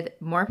COVID,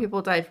 more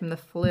people died from the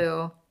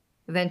flu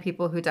than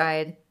people who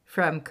died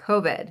from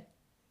COVID.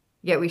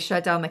 Yet we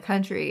shut down the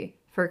country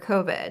for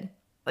COVID.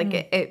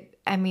 Like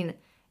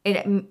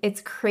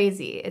it's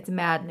crazy. It's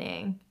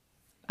maddening.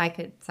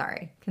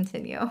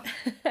 Continue.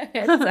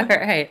 It's all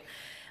right.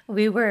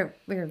 We were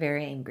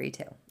very angry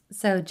too.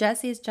 So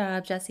Jesse is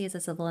a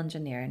civil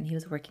engineer, and he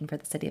was working for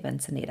the city of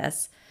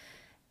Encinitas.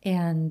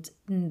 And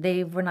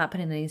they were not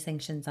putting any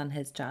sanctions on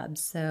his job.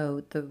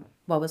 So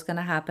what was going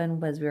to happen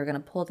was we were going to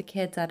pull the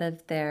kids out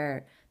of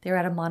they were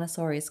at a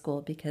Montessori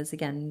school because,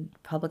 again,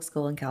 public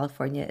school in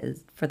California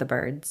is for the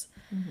birds.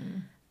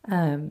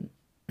 We're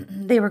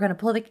going to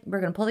pull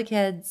the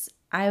kids.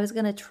 I was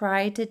going to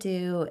try to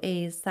do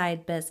a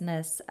side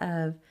business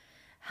of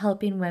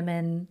helping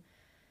women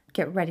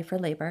get ready for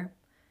labor.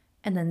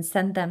 and then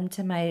send them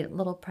to my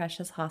little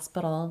precious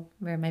hospital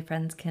where my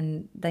friends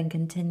can then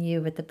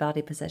continue with the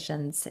body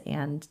positions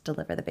and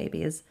deliver the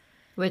babies.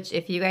 Which,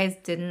 if you guys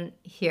didn't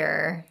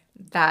hear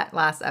that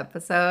last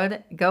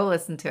episode, go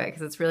listen to it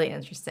because it's really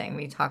interesting.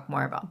 We talk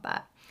more about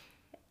that.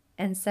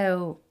 And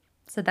so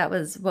that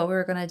was what we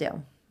were going to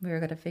do. We were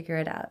going to figure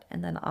it out.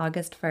 And then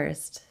August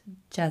 1st,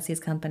 Jesse's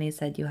company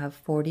said you have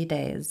 40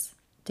 days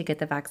to get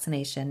the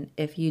vaccination.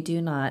 If you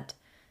do not,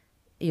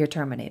 you're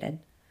terminated.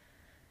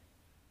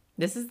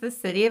 This is the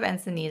city of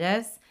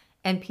Encinitas,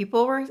 and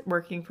people were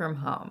working from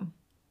home.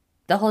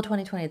 The whole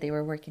 2020, they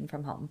were working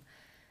from home.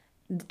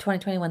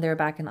 2021, they were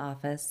back in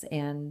office.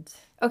 And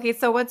okay,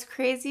 so what's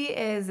crazy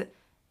is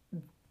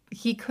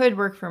he could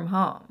work from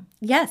home.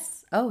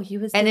 Yes. Oh, he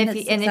was and doing if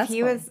it he, and if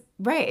he was successful.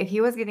 right, if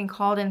he was getting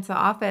called into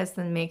office,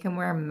 then make him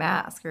wear a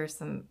mask or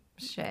some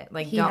shit.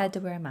 Like He had to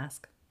wear a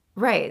mask.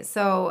 right.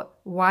 So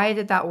why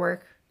did that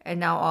work? And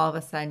now all of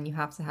a sudden you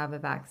have to have a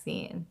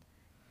vaccine.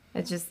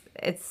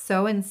 It's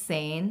so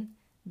insane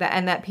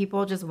that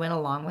people just went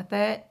along with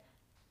it.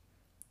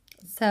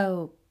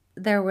 So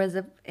there was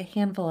a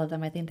handful of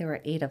them. I think there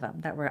were 8 of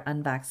them that were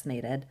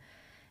unvaccinated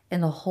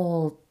in the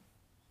whole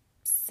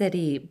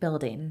city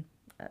building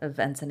of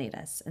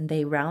Encinitas. And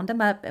they round them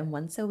up, and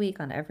once a week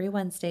on every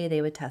Wednesday,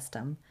 they would test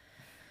them.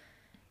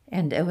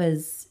 And it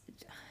was,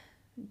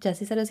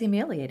 Jesse said it was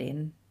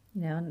humiliating.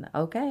 You know, and,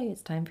 okay,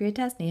 it's time for your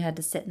test. And you had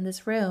to sit in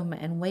this room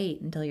and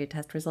wait until your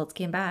test results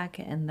came back,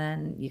 and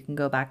then you can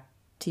go back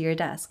to your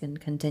desk and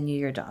continue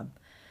your job.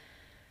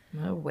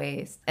 What a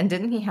waste. And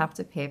didn't he have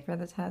to pay for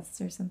the tests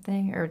or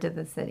something? Or did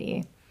the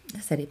city? The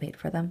city paid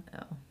for them.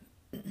 Oh.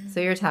 So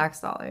your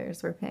tax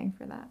dollars were paying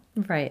for that.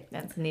 Right.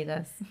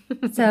 Encinitas.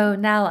 So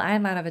now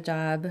I'm out of a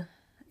job,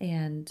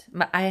 and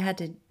I had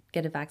to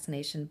get a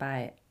vaccination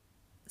by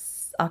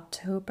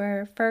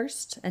October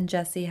 1st, and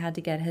Jesse had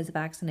to get his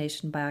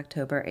vaccination by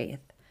October 8th.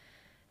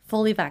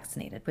 Fully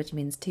vaccinated, which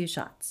means 2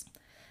 shots.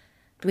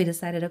 We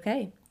decided,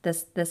 okay,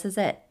 this is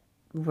it.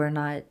 We're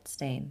not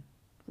staying.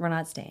 We're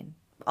not staying.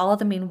 All of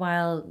the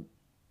meanwhile,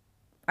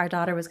 our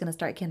daughter was going to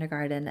start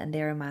kindergarten, and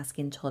they were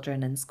masking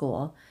children in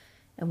school.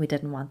 And we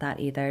didn't want that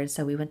either.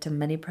 So we went to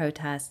many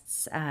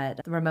protests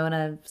at the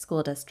Ramona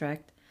School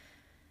District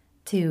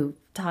to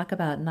talk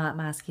about not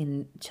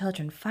masking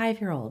children,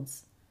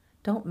 5-year-olds.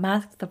 Don't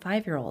mask the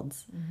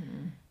 5-year-olds.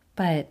 Mm-hmm.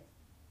 But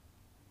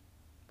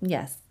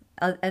yes,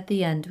 at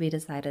the end, we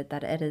decided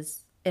that it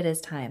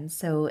is time.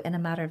 So in a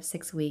matter of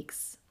 6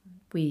 weeks,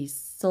 we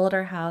sold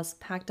our house,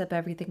 packed up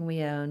everything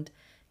we owned,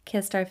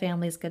 kissed our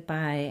families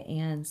goodbye,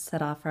 and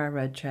set off for our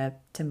road trip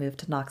to move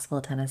to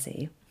Knoxville,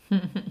 Tennessee.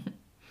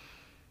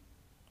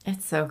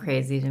 It's so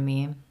crazy to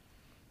me.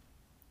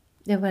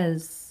 It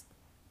was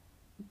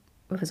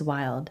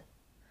wild.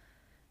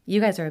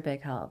 You guys are a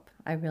big help.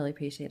 I really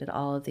appreciated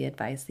all of the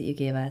advice that you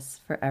gave us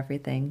for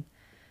everything.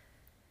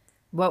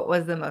 What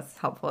was the most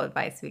helpful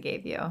advice we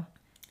gave you?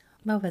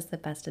 What was the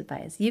best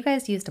advice? You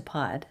guys used a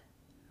pod,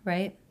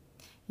 right?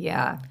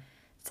 Yeah.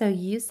 So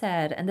you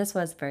said, and this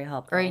was very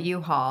helpful. Or a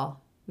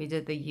U-Haul. We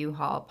did the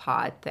U-Haul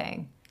pod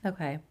thing.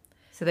 Okay.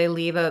 So they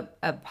leave a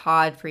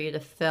pod for you to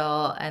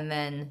fill, and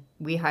then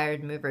we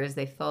hired movers.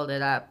 They filled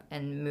it up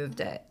and moved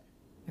it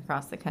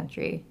across the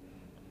country.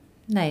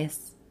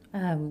 Nice.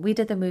 We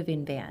did the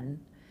moving van.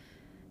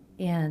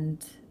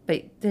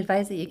 But the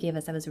advice that you gave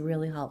us that was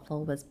really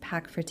helpful was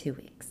pack for 2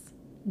 weeks.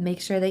 Make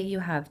sure that you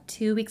have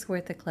 2 weeks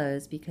worth of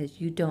clothes because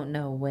you don't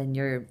know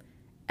when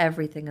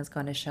everything is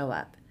going to show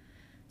up.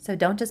 So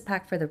don't just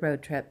pack for the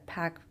road trip.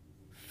 Pack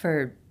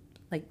for,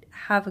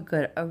 have a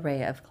good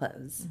array of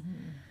clothes.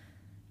 Mm-hmm.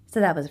 So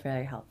that was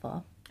very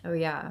helpful. Oh,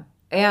 yeah.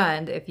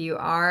 And if you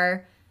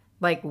are,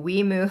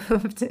 we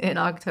moved in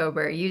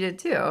October, you did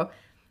too.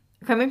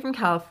 Coming from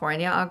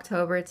California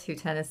October to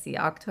Tennessee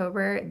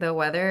October, the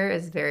weather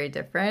is very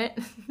different.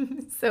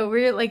 So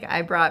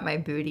I brought my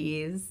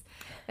booties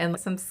and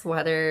some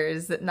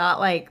sweaters,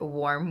 not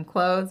warm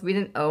clothes. We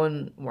didn't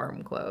own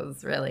warm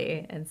clothes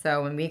really. And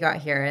so when we got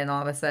here and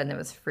all of a sudden it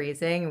was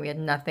freezing and we had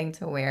nothing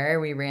to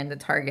wear, we ran to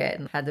Target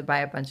and had to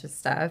buy a bunch of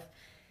stuff.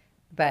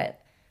 But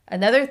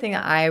another thing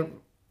that I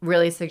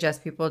really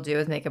suggest people do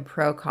is make a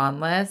pro-con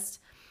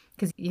list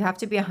because you have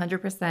to be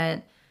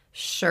 100%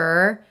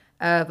 sure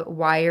of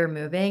why you're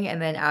moving.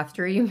 And then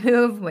after you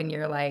move, when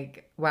you're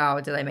like, wow,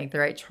 did I make the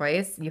right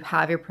choice? You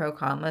have your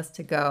pro-con list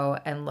to go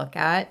and look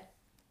at.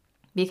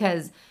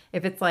 Because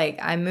if it's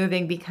I'm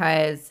moving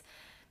because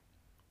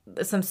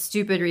some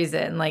stupid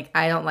reason,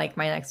 I don't like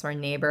my next door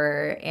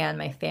neighbor and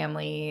my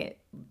family,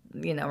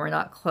 we're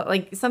not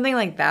close, something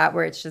like that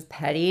where it's just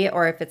petty.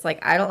 Or if it's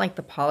I don't like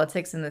the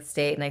politics in the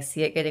state and I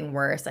see it getting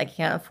worse, I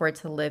can't afford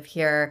to live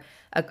here.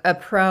 A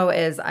pro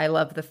is I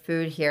love the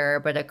food here,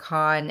 but a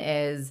con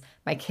is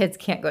my kids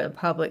can't go to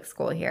public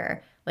school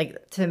here.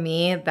 To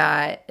me,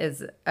 that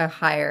is a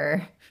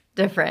higher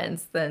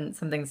difference than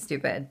something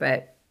stupid.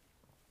 But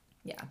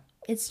yeah.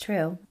 It's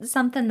true.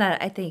 Something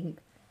that I think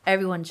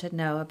everyone should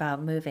know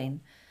about moving.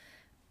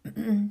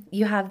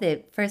 You have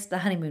the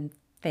honeymoon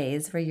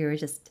phase where you're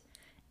just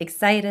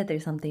excited.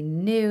 There's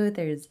something new.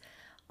 There's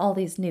all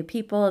these new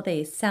people.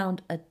 They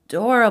sound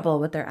adorable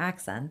with their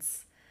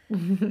accents.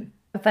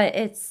 But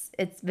it's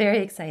very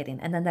exciting.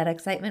 And then that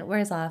excitement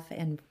wears off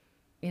and,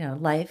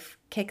 life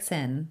kicks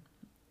in.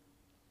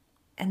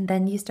 And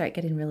then you start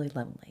getting really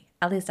lonely.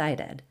 At least I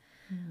did.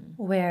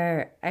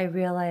 Where I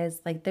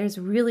realized like there's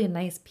really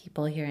nice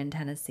people here in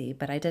Tennessee,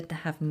 but I didn't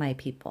have my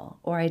people,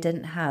 or I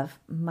didn't have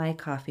my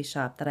coffee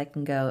shop that I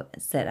can go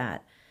sit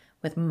at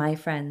with my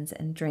friends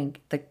and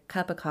drink the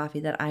cup of coffee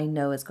that I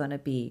know is going to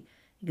be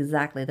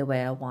exactly the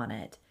way I want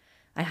it.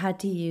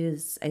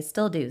 I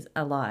still do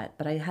a lot,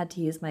 but I had to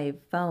use my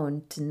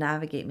phone to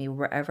navigate me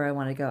wherever I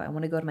want to go. I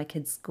want to go to my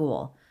kid's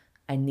school.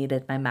 I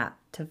needed my map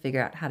to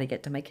figure out how to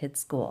get to my kid's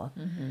school.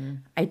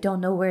 I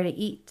don't know where to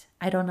eat.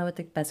 I don't know what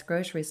the best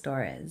grocery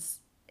store is.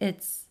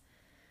 It's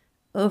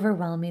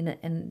overwhelming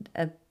and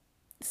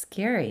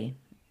scary.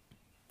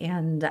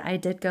 And I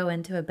did go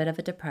into a bit of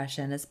a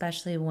depression,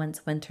 especially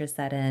once winter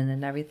set in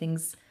and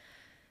everything's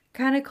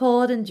kind of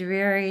cold and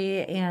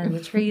dreary and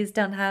the trees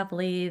don't have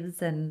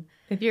leaves. And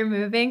if you're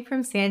moving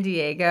from San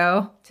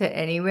Diego to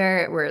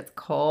anywhere where it's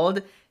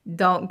cold,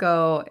 don't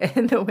go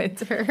in the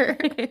winter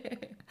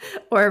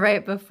or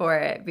right before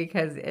it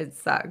because it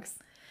sucks.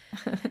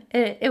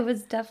 It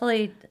was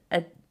definitely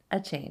a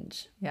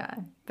change. Yeah.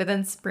 But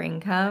then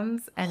spring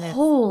comes and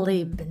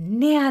holy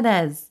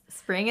bananas.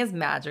 Spring is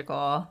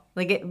magical.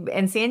 Like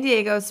in San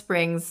Diego,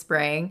 spring's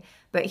spring.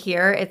 But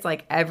here it's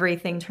like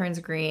everything turns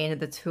green.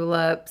 The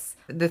tulips,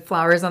 the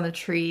flowers on the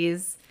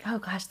trees. Oh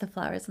gosh, the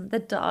flowers and the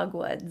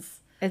dogwoods.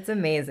 It's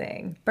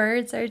amazing.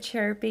 Birds are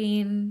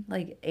chirping,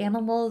 like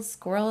animals,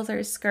 squirrels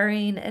are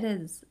scurrying. It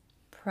is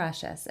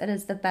precious. It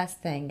is the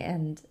best thing.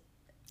 And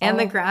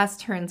the grass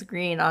turns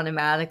green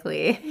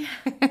automatically.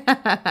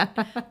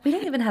 We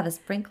don't even have a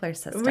sprinkler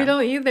system. We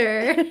don't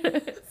either.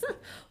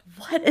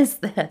 What is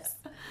this?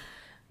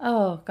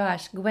 Oh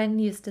gosh, Gwen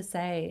used to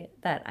say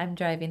that I'm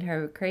driving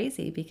her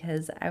crazy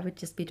because I would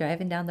just be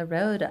driving down the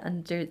road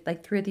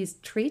through these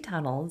tree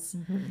tunnels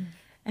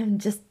and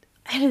just,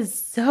 it is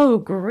so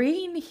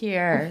green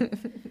here.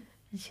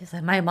 And she's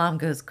like, my mom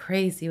goes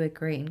crazy with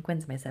green.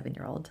 Gwen's my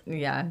 7-year-old.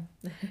 Yeah,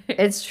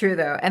 it's true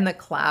though. And the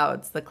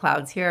clouds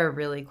here are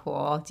really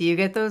cool. Do you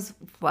get those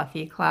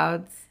fluffy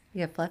clouds?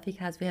 We have fluffy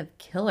clouds. We have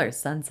killer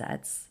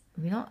sunsets.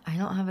 I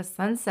don't have a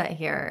sunset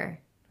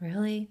here.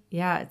 Really?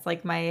 Yeah, it's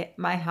like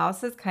my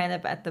house is kind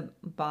of at the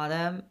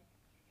bottom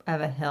of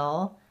a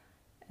hill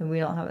and we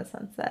don't have a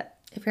sunset.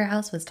 If your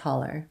house was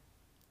taller,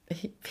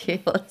 you'd be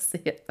able to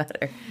see it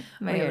better.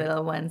 My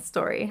little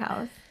 1-story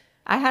house.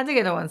 I had to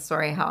get a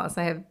 1-story house.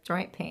 I have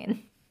joint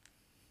pain.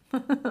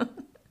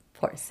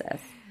 Poor sis.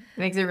 It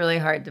makes it really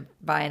hard to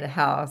buy a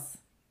house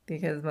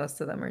because most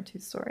of them are 2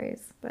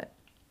 stories, but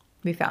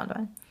we found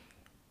one.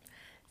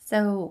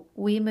 So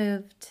we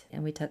moved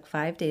and we took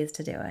 5 days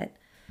to do it.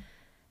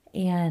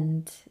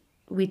 And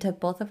we took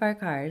both of our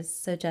cars.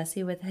 So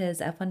Jesse with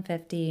his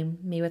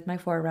F-150, me with my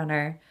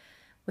 4Runner.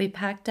 We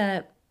packed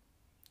up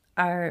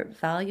our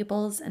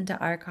valuables into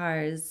our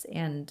cars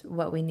and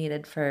what we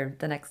needed for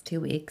the next 2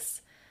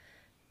 weeks.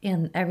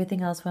 And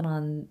everything else went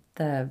on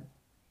the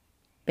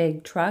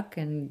big truck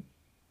and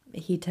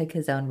he took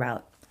his own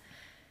route.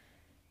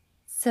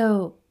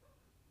 So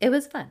it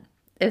was fun.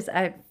 It was,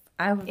 I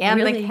and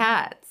really, the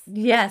cats.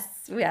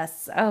 Yes.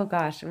 Oh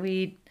gosh.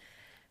 We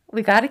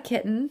got a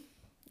kitten.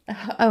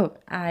 Oh,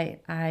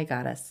 I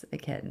got us a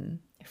kitten.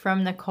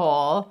 From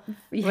Nicole,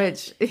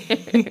 which...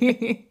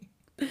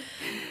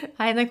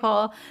 Hi,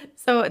 Nicole.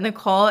 So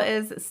Nicole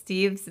is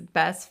Steve's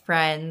best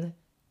friend,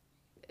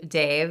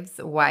 Dave's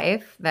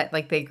wife, that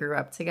like they grew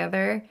up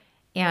together.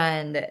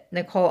 And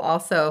Nicole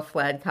also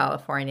fled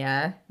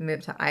California,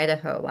 moved to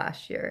Idaho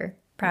last year.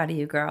 Proud of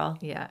you, girl.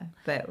 Yeah,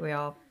 but we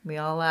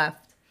all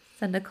left.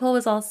 So Nicole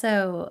was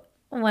also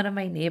one of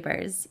my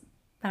neighbors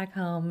back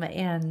home,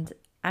 and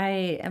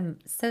I am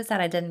so sad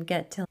I didn't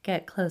get to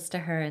get close to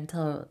her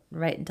until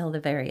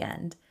the very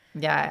end.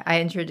 Yeah, I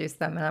introduced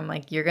them and I'm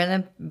like, you're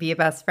going to be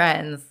best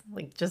friends.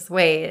 Like, just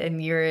wait. And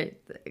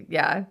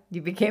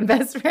you became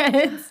best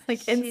friends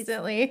like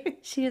instantly.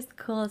 She is the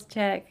coolest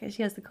chick.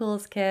 She has the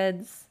coolest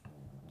kids.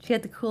 She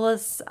had the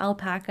coolest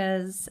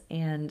alpacas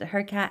and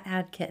her cat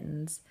had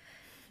kittens.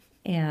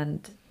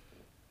 And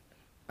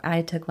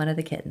I took one of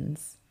the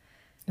kittens.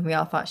 And we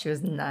all thought she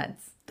was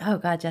nuts. Oh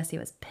God, Jesse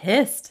was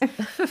pissed.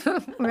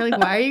 We're like,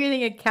 why are you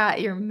getting a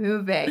cat? You're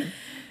moving.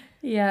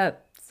 Yeah.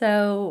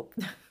 So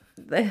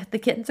the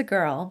kitten's a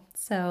girl.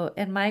 So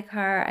in my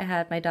car, I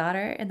had my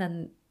daughter and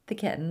then the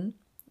kitten.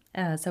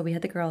 So we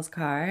had the girl's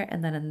car.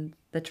 And then in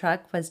the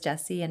truck was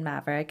Jesse and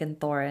Maverick and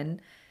Thorin.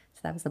 So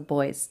that was a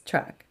boy's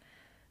truck.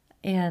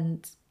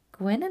 And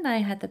Gwen and I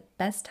had the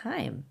best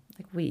time.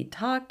 Like we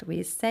talked,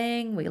 we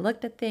sang, we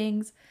looked at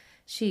things.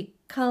 She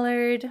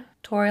colored.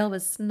 Toriel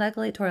was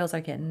snuggly. Toriel's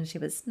our kitten. She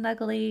was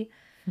snuggly.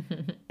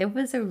 It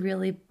was a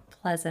really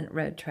pleasant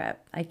road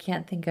trip. I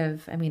can't think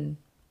of,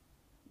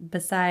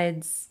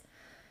 besides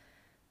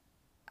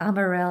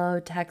Amarillo,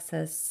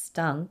 Texas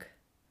stunk.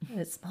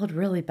 It smelled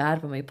really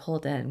bad when we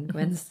pulled in.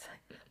 Gwen's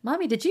like,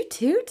 Mommy, did you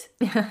toot?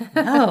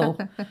 No.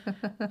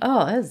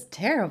 Oh, it was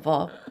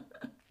terrible.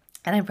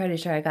 And I'm pretty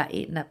sure I got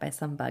eaten up by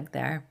some bug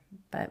there.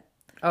 But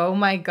Oh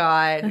my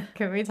God.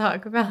 Can we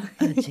talk about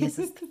oh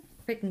Jesus, the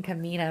freaking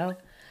Camino.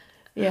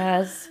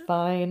 Yes,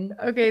 fine.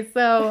 Okay,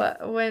 so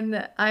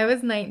when I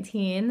was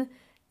 19,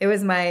 I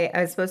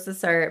was supposed to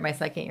start my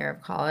second year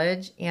of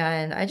college,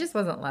 and I just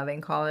wasn't loving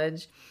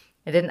college.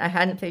 I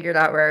hadn't figured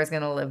out where I was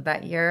going to live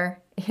that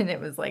year, and it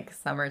was like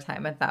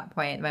summertime at that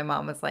point. My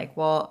mom was like,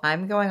 "Well,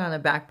 I'm going on a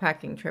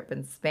backpacking trip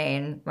in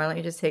Spain. Why don't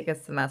you just take a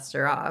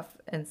semester off?"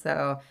 And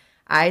so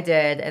I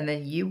did, and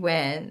then you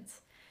went.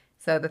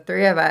 So the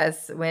three of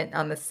us went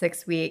on the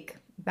 6-week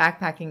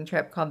backpacking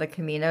trip called the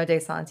Camino de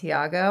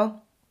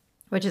Santiago,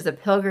 which is a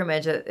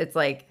pilgrimage. It's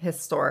like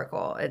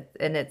historical,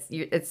 and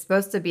it's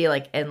supposed to be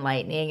like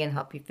enlightening and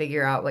help you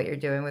figure out what you're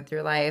doing with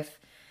your life.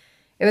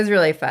 It was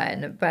really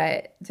fun,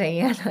 but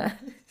Diana,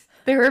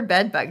 there were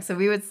bed bugs, so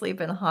we would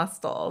sleep in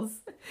hostels.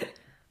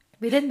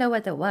 We didn't know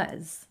what that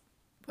was.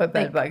 What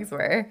bed bugs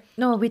were?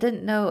 No, we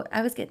didn't know.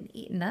 I was getting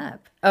eaten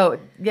up. Oh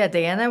yeah,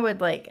 Diana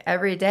would like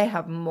every day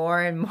have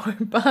more and more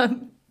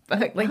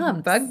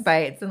Bumps. bug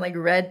bites and like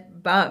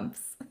red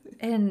bumps.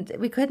 And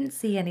we couldn't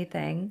see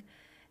anything.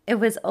 It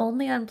was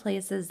only on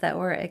places that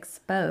were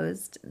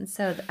exposed. And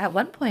so at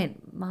one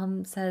point,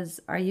 Mom says,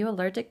 "Are you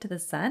allergic to the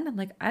sun?" I'm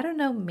like, "I don't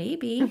know,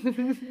 maybe."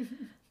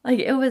 Like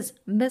it was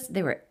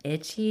they were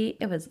itchy.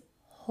 It was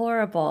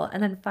horrible.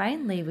 And then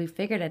finally we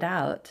figured it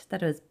out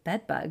that it was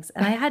bed bugs.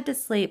 And I had to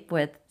sleep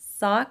with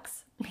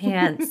socks,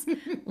 pants,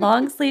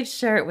 long sleeve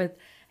shirt with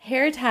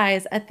hair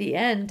ties at the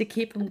end to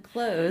keep them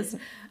closed.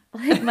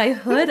 Like my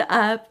hood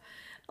up.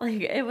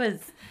 Like it was,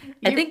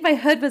 I think my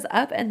hood was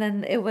up and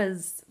then it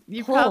was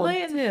You cold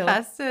probably too.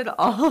 infested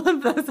all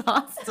of those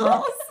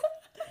hostels.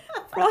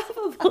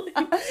 Probably.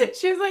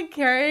 She was like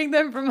carrying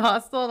them from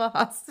hostel to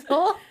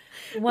hostel.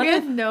 We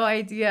had no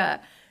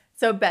idea.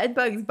 So bed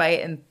bugs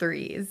bite in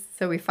threes.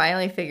 So we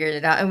finally figured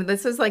it out. And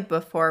this was like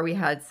before we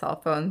had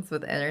cell phones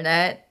with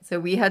internet. So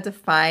we had to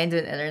find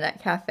an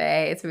internet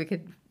cafe so we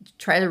could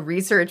try to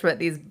research what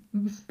these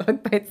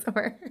bug bites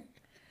were.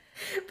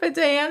 But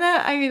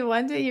Diana, I mean,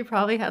 one day you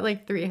probably had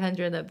like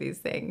 300 of these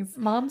things.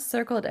 Mom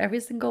circled every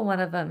single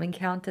one of them and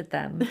counted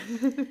them.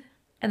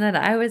 And then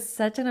I was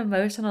such an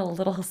emotional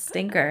little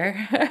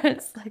stinker.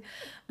 It's like,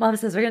 Mom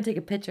says, "We're going to take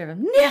a picture of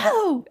them."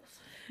 No!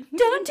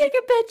 Don't take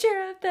a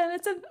picture of them.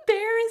 It's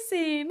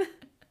embarrassing.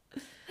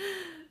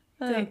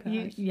 Oh,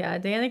 gosh. Yeah,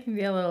 Diana can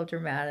be a little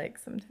dramatic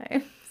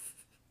sometimes.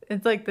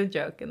 It's like the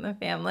joke in the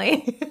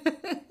family.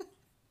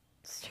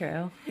 It's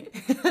true.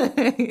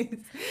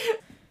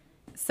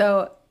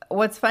 So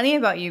what's funny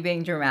about you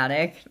being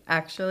dramatic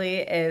actually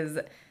is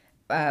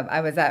I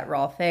was at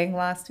Rolfing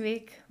last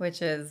week,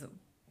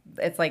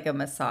 it's like a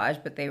massage,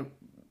 but they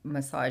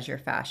massage your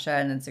fascia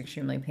and it's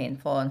extremely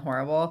painful and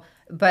horrible,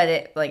 but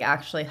it like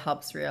actually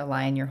helps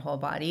realign your whole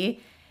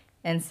body.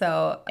 And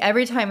so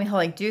every time he'll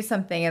like do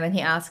something and then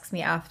he asks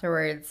me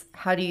afterwards,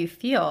 "How do you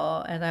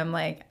feel?" And I'm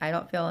like, "I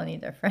don't feel any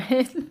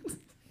different."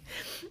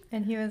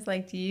 And he was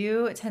like, "Do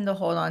you tend to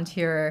hold on to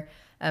your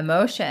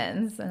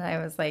emotions?" And I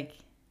was like,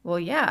 "Well,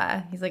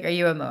 yeah." He's like, "Are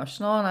you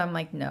emotional?" And I'm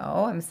like,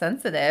 "No, I'm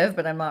sensitive,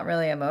 but I'm not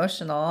really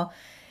emotional."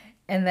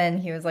 And then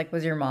he was like,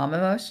 "Was your mom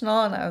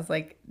emotional?" And I was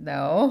like,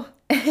 "No."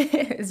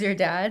 "Is your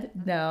dad?"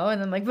 "No."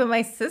 And I'm like, "But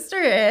my sister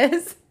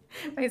is."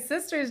 My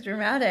sister is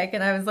dramatic.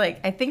 And I was like,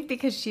 I think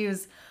because she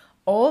was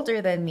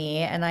older than me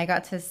and I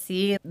got to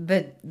see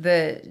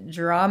the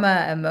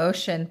drama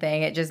emotion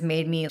thing, it just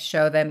made me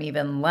show them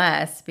even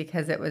less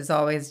because it was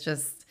always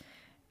just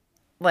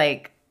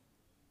like,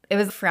 it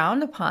was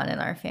frowned upon in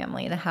our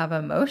family to have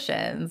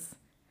emotions.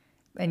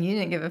 And you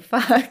didn't give a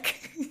fuck.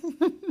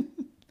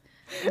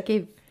 I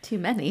gave too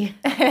many.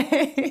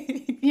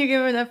 You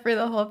give enough for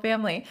the whole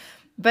family.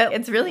 But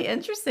it's really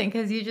interesting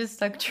because you just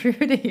stuck true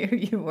to who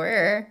you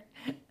were.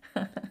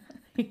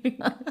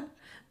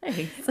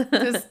 Thanks.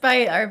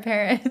 Despite our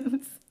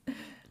parents.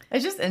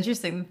 It's just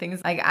interesting the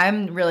things like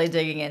I'm really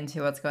digging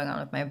into what's going on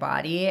with my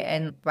body,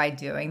 and by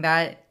doing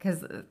that,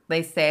 because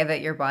they say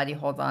that your body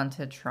holds on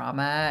to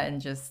trauma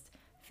and just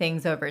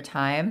things over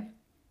time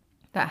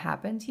that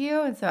happen to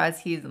you. And so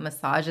as he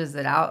massages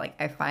it out, like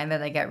I find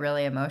that I get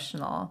really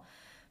emotional.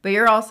 But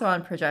you're also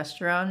on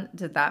progesterone.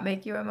 Did that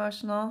make you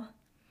emotional?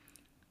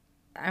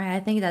 I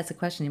think that's a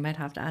question you might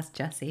have to ask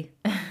Jesse.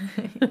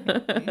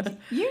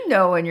 You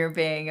know when you're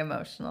being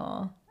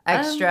emotional,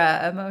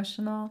 extra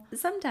emotional.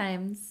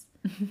 Sometimes.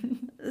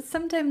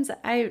 Sometimes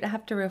I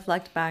have to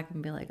reflect back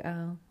and be like,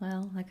 "Oh,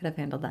 well, I could have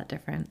handled that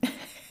different."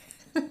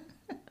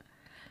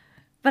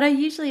 But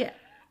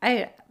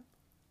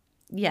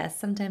yes,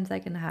 sometimes I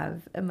can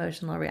have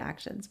emotional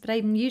reactions, but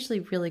I'm usually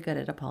really good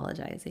at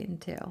apologizing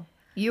too.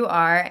 You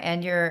are,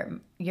 and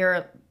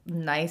you're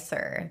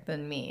nicer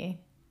than me.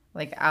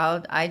 Like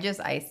I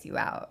just ice you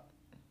out.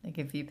 Like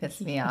if you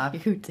piss me off,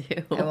 You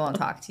do. I won't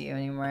talk to you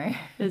anymore.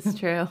 It's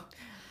true.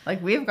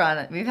 Like we've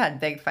had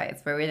big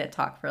fights where we didn't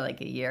talk for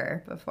like a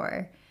year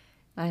before.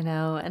 I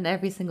know. And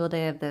every single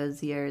day of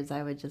those years,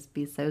 I would just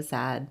be so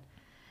sad.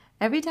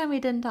 Every time we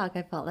didn't talk,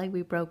 I felt like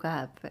we broke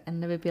up.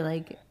 And it would be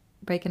like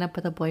breaking up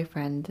with a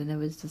boyfriend. And it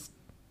was just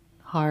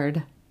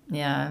hard.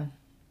 Yeah.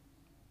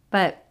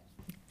 But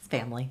it's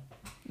family.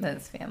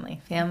 That's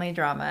family. Family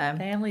drama.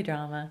 Family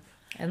drama.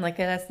 And look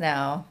at us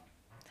now.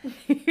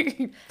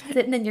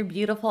 Sitting in your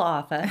beautiful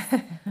office.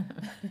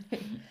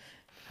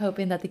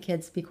 Hoping that the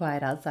kids be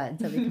quiet outside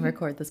so we can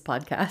record this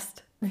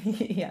podcast.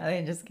 Yeah,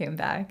 they just came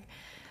back.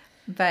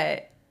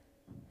 But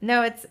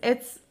no,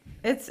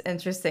 it's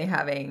interesting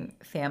having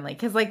family.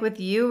 Because like with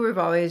you, we've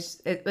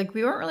always, like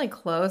we weren't really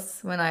close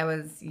when I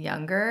was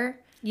younger.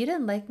 You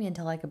didn't like me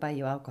until I could buy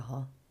you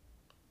alcohol.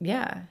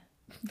 Yeah.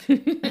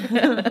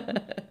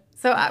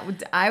 So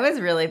I was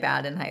really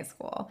bad in high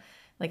school.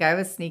 Like I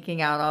was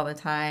sneaking out all the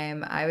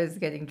time. I was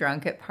getting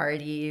drunk at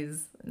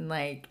parties. And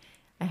like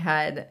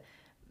I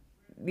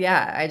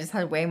just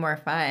had way more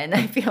fun,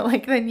 I feel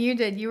like, than you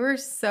did. You were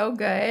so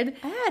good.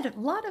 I had a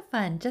lot of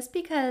fun. Just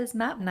because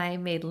Matt and I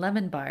made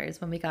lemon bars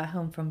when we got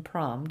home from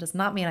prom does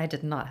not mean I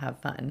did not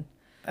have fun.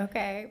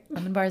 Okay.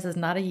 Lemon bars is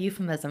not a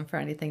euphemism for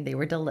anything. They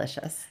were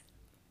delicious.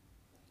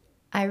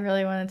 I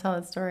really want to tell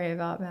a story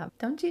about Matt.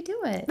 Don't you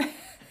do it.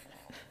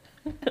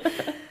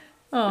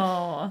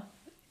 Oh.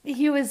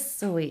 He was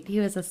sweet. He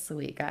was a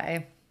sweet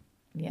guy.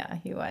 Yeah,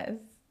 he was.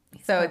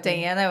 So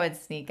Diana would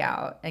sneak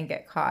out and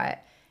get caught.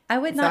 I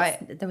would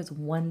not. There was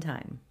one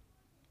time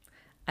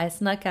I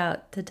snuck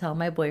out to tell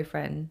my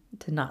boyfriend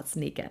to not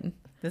sneak in.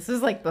 This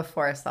was like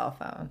before cell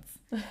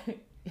phones.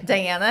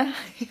 Diana,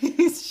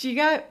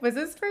 was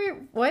this for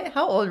what?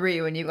 How old were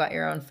you when you got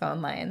your own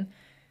phone line?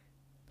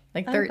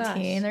 Like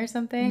 13 or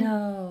something?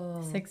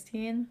 No.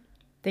 16?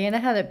 Diana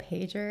had a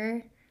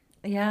pager.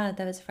 Yeah,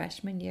 that was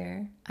freshman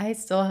year. I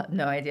still have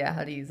no idea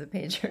how to use a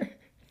pager.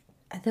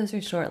 Those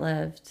were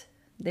short-lived.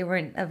 They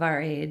weren't of our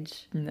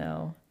age.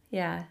 No.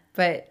 Yeah.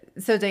 But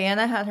so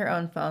Diana had her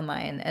own phone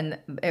line and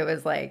it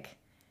was like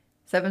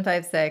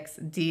 756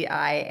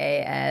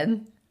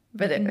 DIAN.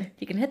 But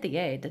you can hit the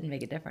A, it didn't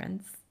make a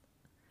difference.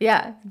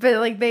 Yeah, but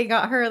like they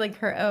got her like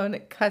her own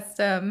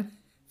custom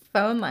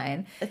phone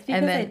line. It's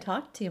because I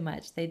talked too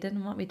much. They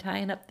didn't want me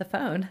tying up the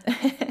phone.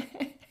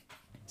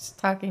 Just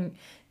talking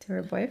to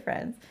her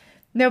boyfriends.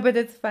 No, but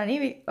it's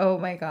funny. Oh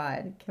my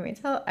God. Can we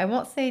tell? I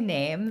won't say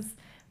names,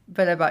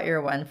 but about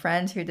your one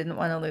friend who didn't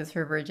want to lose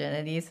her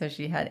virginity, so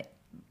she had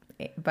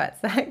butt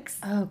sex.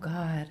 Oh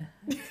God.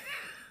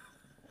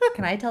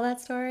 Can I tell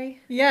that story?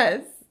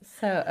 Yes.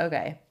 So,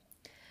 okay.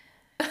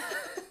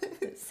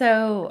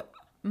 So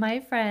my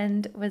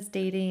friend was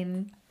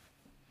dating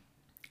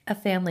a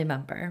family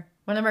member.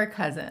 One of our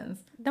cousins.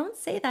 Don't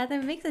say that.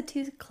 That makes it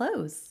too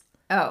close.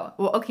 Oh,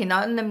 well, okay.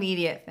 Not an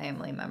immediate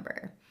family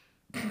member.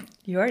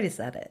 You already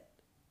said it.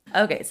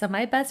 Okay, so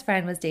my best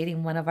friend was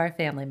dating one of our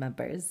family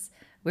members.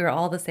 We were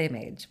all the same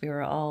age. We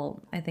were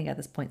all, I think at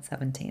this point,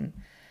 17.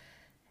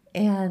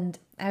 And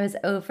I was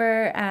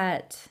over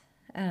at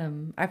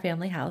our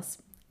family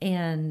house,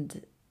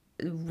 and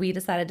we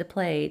decided to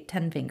play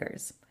 10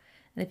 fingers.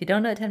 And if you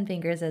don't know what 10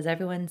 fingers is,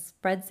 everyone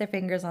spreads their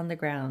fingers on the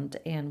ground,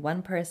 and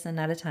one person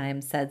at a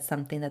time says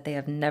something that they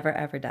have never,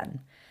 ever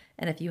done.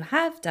 And if you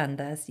have done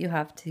this, you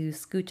have to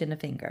scooch in a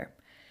finger.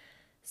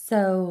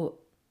 So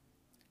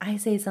I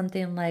say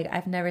something like,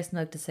 I've never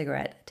smoked a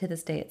cigarette. To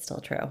this day, it's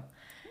still true.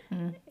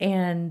 Mm.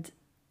 And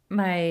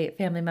my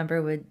family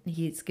member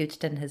he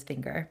scooched in his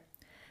finger.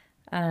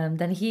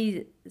 Then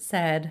he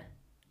said,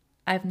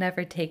 I've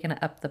never taken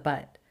it up the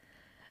butt.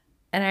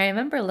 And I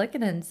remember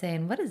looking at him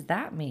saying, what does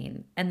that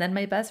mean? And then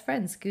my best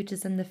friend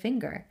scooches in the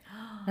finger.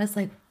 I was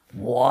like,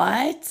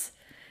 what?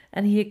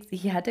 And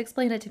he had to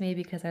explain it to me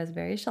because I was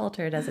very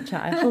sheltered as a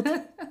child.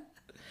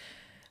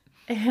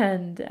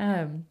 And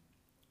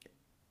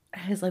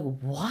I was like,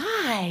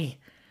 why?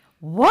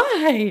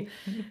 Why?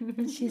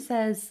 And she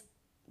says,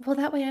 well,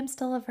 that way I'm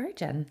still a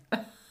virgin.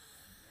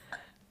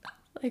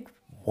 Like,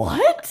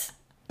 what?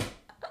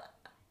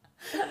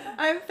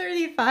 I'm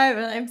 35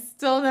 and I'm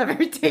still never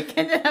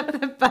taken it up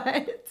the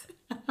butt.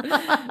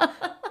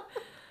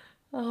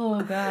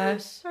 Oh,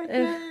 gosh. I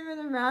can't even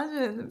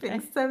imagine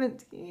being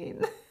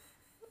 17.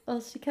 Well,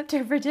 she kept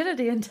her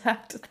virginity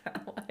intact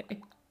that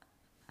way.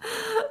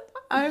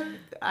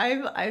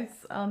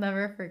 I'll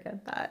never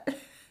forget that.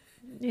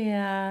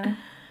 Yeah,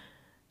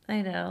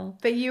 I know.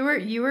 But you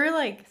were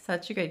like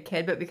such a good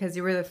kid, but because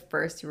you were the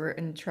first, you were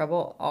in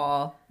trouble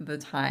all the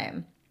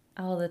time.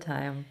 All the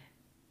time.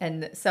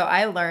 And so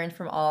I learned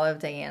from all of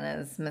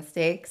Diana's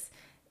mistakes.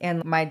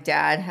 And my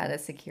dad had a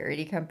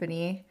security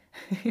company.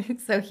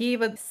 So he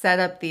would set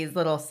up these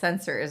little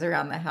sensors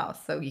around the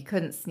house so you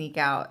couldn't sneak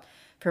out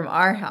from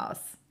our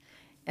house.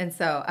 And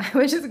so I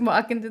would just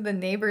walk into the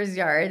neighbor's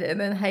yard and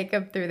then hike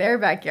up through their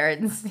backyard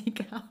and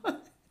sneak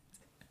out.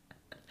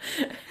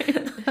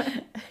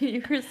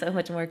 You were so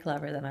much more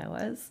clever than I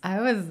was.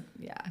 I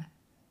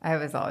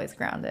was always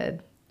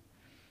grounded.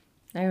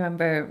 I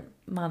remember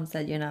Mom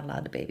said you're not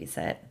allowed to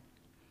babysit.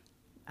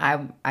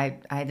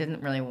 I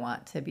didn't really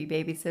want to be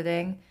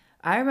babysitting.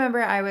 I remember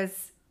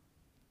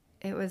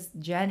it was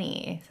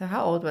Jenny. So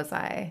how old was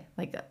I?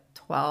 Like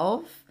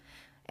 12?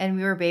 And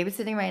we were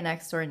babysitting my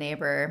next door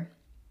neighbor.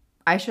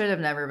 I should have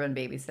never been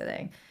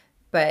babysitting.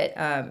 But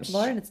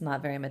Lauren is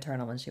not very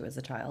maternal when she was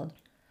a child.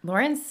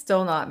 Lauren's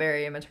still not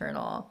very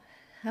maternal.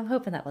 I'm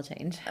hoping that will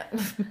change.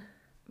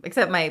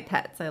 except my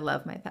pets. I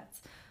love my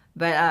pets.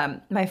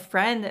 But my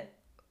friend,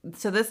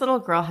 so this little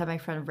girl had my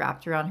friend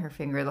wrapped around her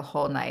finger the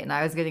whole night, and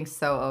I was getting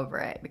so over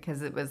it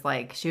because it was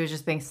like she was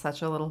just being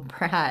such a little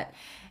brat.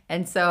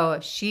 And so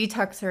she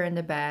tucks her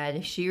into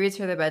bed. She reads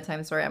her the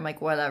bedtime story. I'm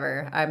like,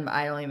 whatever. I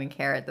don't even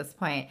care at this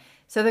point.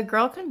 So the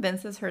girl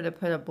convinces her to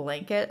put a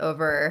blanket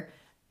over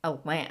a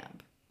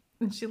lamp.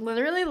 And she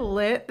literally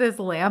lit this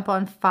lamp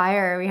on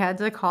fire. We had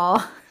to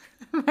call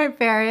my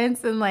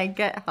parents and like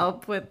get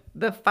help with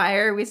the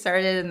fire we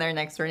started in their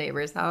next door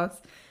neighbor's house.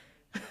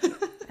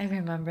 I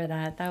remember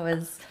that. That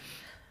was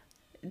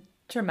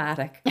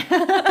traumatic.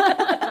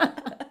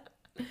 But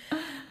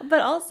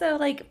also,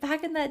 like,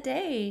 back in that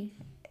day,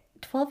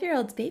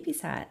 12-year-olds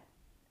babysat.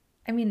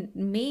 I mean,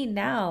 me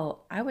now,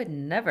 I would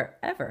never,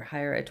 ever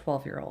hire a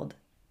 12-year-old.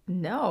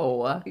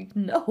 No,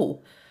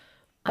 No.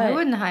 I But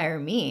wouldn't hire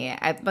me.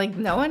 Like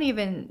no one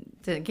even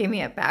gave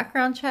me a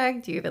background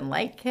check. Do you even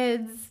like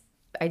kids?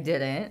 I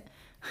didn't.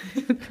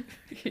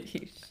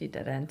 she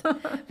didn't.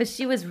 But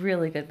she was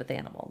really good with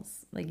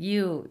animals. Like,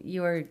 you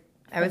were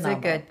I was a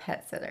phenomenal. good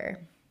pet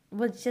sitter.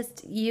 Well,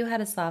 just you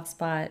had a soft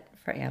spot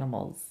for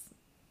animals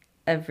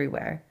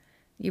everywhere.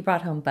 You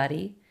brought home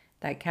Buddy,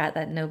 that cat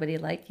that nobody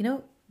liked. You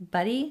know,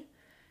 Buddy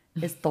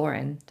is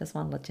Thorin. Just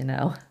want to let you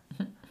know.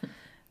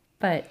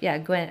 But yeah,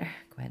 Gwen.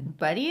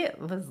 Buddy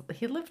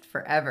he lived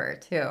forever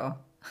too.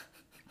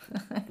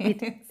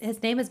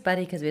 His name is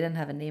Buddy because we didn't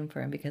have a name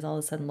for him because all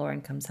of a sudden Lauren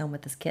comes home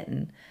with this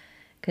kitten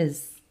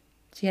because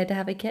she had to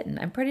have a kitten.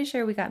 I'm pretty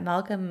sure we got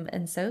Malcolm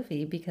and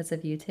Sophie because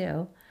of you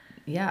too.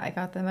 Yeah, I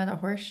got them at a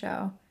horse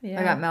show.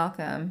 Yeah. I got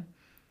Malcolm.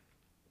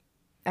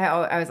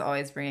 I was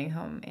always bringing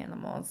home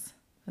animals.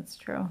 That's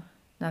true.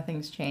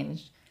 Nothing's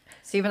changed.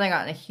 Steve and I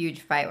got in a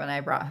huge fight when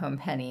I brought home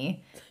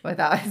Penny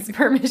without his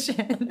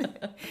permission.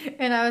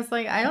 And I was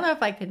like, I don't know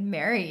if I could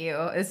marry you.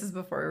 This is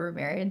before we were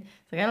married.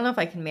 It's like, I don't know if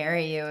I can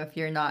marry you if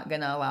you're not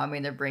going to allow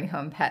me to bring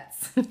home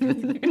pets. I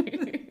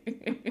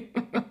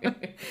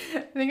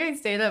think I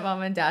stayed at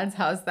mom and dad's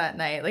house that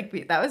night.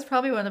 Like that was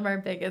probably one of our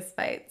biggest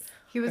fights.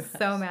 He was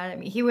so mad at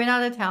me. He went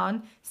out of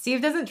town.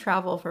 Steve doesn't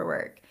travel for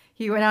work.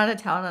 He went out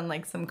of town on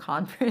like some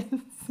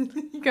conference.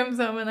 He comes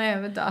home and I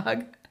have a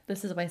dog.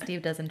 This is why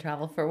Steve doesn't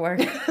travel for work.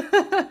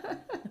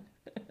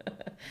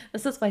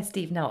 This is why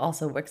Steve now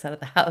also works out of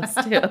the house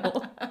too.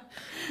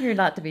 You're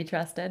not to be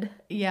trusted.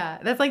 Yeah,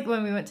 that's like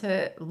when we went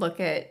to look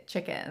at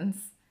chickens.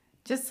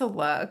 Just to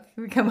look.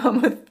 We come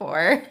home with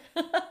 4.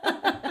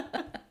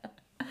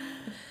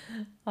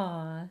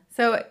 Aw.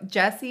 So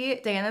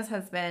Jesse, Diana's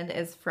husband,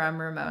 is from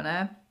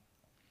Ramona,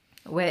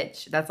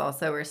 which that's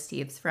also where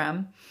Steve's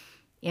from.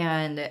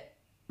 And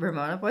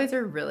Ramona boys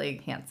are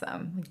really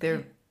handsome.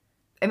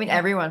 Like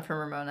everyone from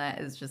Ramona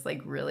is just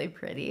like really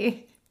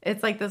pretty.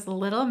 It's like this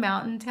little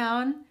mountain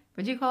town.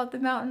 Would you call it the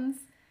mountains?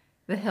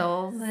 The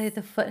hills? Like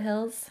the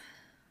foothills.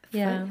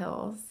 Yeah.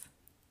 Foothills.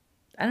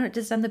 I don't know,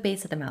 just on the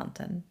base of the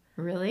mountain.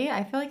 Really?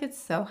 I feel like it's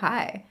so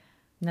high.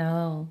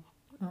 No.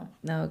 Oh.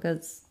 No, it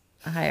goes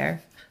higher.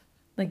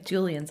 Like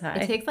Julian's high.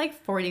 It takes like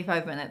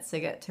 45 minutes to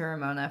get to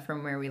Ramona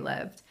from where we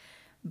lived.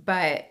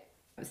 But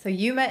so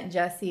you met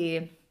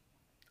Jesse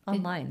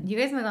online. You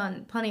guys met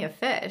on Plenty of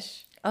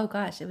Fish. Oh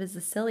gosh, it was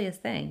the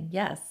silliest thing.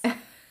 Yes.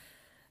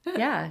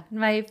 Yeah.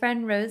 My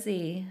friend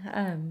Rosie,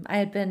 I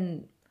had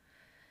been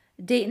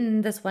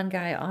dating this one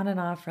guy on and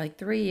off for like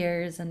 3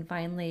 years, and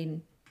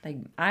finally, like,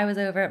 I was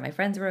over it, my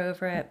friends were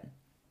over it.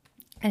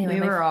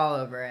 Anyway, we were all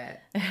over it.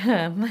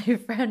 My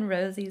friend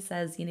Rosie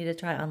says you need to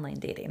try online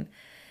dating.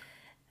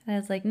 And I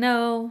was like,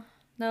 no,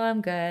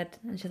 I'm good.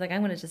 And she's like,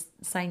 I'm going to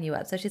just sign you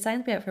up. So she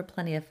signs me up for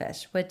Plenty of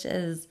Fish, which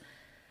is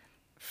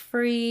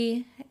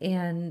free,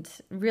 and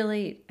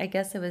really, I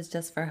guess it was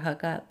just for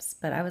hookups,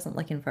 but I wasn't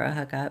looking for a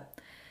hookup.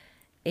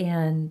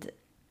 And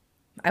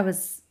I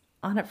was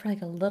on it for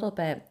like a little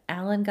bit.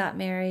 Alan got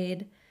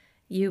married.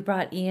 You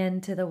brought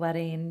Ian to the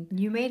wedding.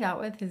 You made out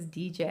with his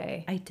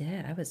DJ. I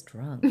did. I was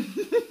drunk.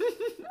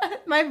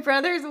 My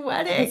brother's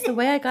wedding. It's the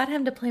way I got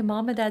him to play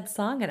Mom and Dad's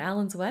song at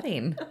Alan's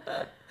wedding.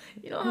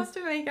 You don't have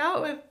to make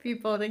out with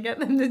people to get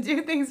them to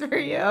do things for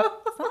you.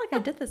 It's not like I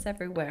did this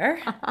everywhere.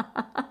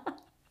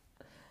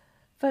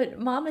 But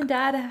Mom and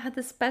Dad had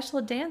this special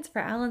dance for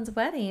Alan's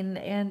wedding,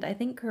 and I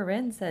think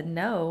Corinne said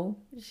no,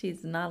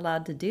 she's not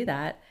allowed to do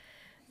that.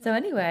 So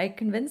anyway, I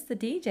convinced the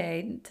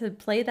DJ to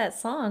play that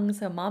song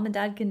so Mom and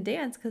Dad can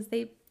dance because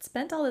they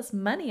spent all this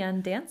money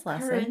on dance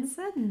lessons. Corinne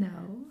said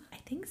no. I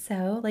think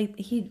so. Like,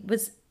 he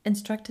was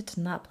instructed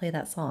to not play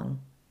that song.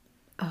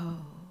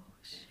 Oh,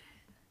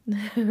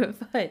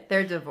 But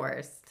they're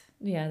divorced.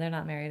 yeah, they're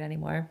not married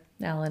anymore,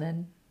 Alan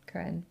and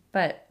Corinne.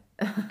 But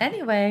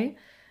anyway,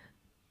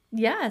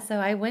 yeah, so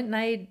I went and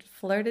I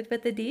flirted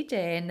with the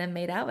DJ and then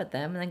made out with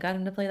them and then got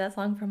him to play that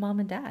song for Mom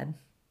and Dad.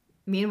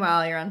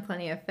 Meanwhile, you're on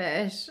Plenty of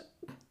Fish.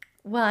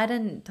 Well, I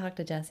didn't talk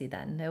to Jesse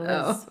then. It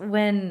was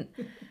when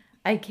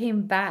I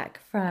came back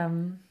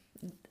from,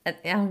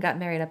 Alan got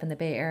married up in the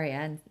Bay Area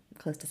and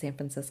close to San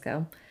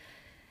Francisco.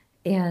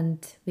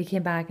 And we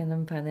came back, and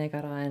then finally I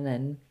got on,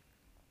 and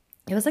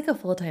it was like a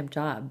full-time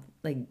job,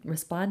 like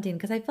responding,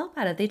 because I felt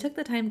bad. They took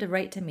the time to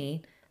write to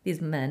me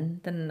these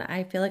men, then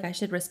I feel like I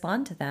should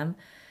respond to them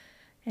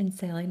and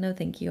say like, no,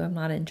 thank you, I'm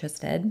not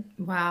interested.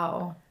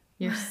 Wow.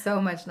 You're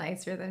so much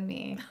nicer than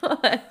me.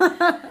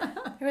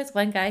 There was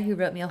one guy who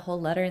wrote me a whole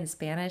letter in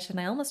Spanish, and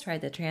I almost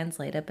tried to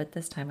translate it, but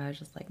this time I was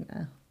just like,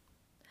 no.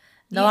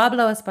 No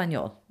hablo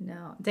español.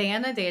 No.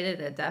 Diana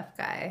dated a deaf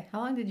guy. How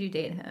long did you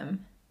date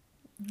him?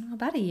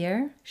 About a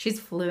year. She's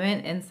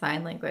fluent in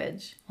sign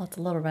language. Well, it's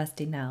a little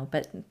rusty now,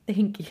 but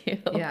thank you.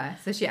 Yeah.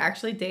 So she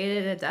actually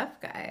dated a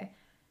deaf guy.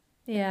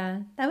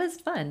 Yeah, that was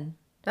fun.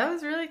 That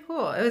was really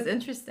cool. It was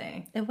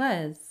interesting. It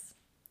was.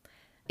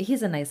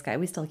 He's a nice guy.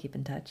 We still keep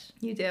in touch.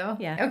 You do?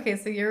 Yeah. Okay,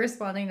 so you're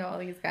responding to all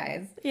these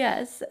guys.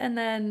 Yes, and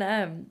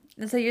then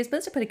so you're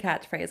supposed to put a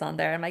catchphrase on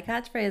there, and my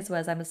catchphrase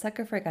was, "I'm a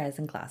sucker for guys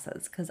in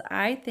glasses," because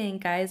I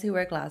think guys who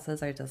wear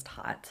glasses are just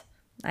hot.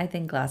 I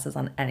think glasses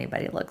on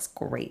anybody looks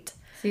great.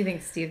 So you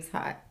think Steve's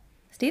hot?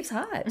 Steve's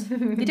hot.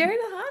 You dared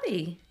a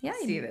hottie. Yeah.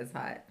 Steve is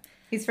hot.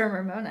 He's from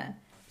Ramona.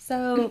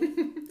 So,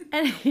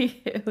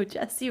 anywho,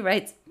 Jesse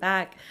writes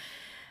back.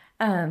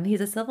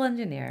 He's a civil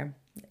engineer,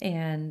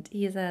 and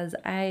he says,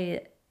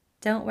 "I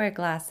don't wear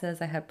glasses.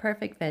 I have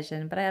perfect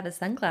vision, but I have a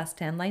sunglass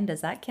tan line.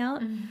 Does that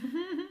count?"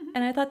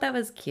 And I thought that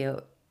was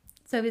cute.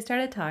 So we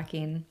started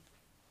talking,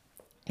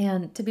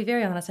 and to be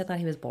very honest, I thought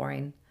he was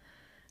boring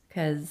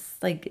because,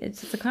 like,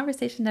 it's just the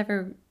conversation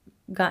never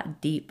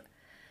got deep.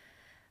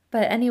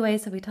 But anyway,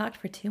 so we talked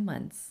for 2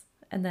 months,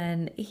 and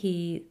then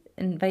he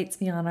invites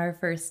me on our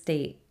first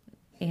date.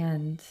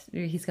 And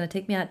he's going to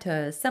take me out to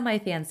a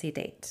semi-fancy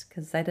date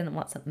because I didn't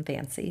want something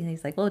fancy. And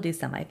he's like, we'll do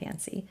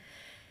semi-fancy.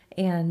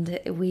 And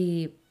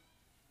we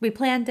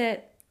planned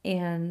it.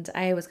 And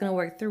I was going to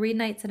work 3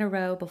 nights in a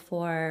row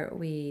before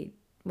we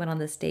went on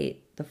this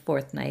date, the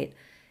 4th night.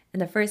 And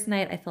the first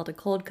night, I felt a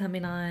cold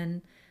coming on.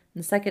 And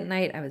the second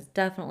night, I was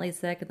definitely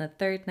sick. And the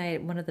third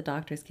night, one of the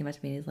doctors came up to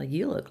me and he's like,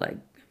 you look like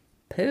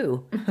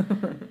poo.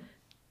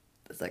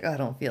 It's like, oh, I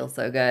don't feel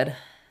so good.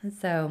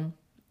 So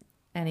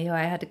anyhow,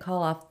 I had to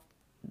call off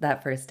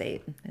that first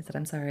date. I said,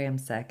 I'm sorry, I'm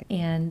sick.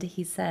 And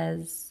he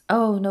says,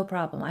 oh, no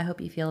problem. I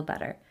hope you feel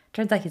better.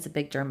 Turns out he's a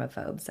big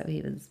germaphobe, so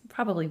he was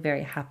probably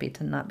very happy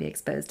to not be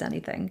exposed to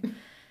anything.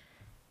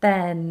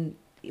 Then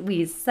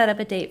we set up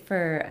a date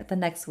for the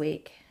next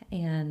week.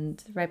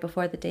 And right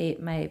before the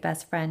date, my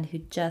best friend who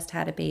just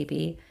had a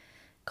baby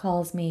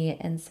calls me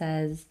and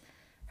says,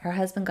 her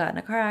husband got in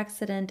a car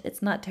accident.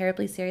 It's not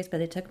terribly serious, but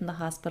they took him to the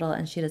hospital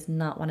and she does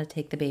not want to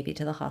take the baby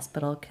to the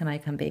hospital. Can I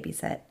come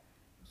babysit?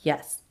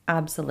 Yes,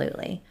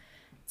 absolutely.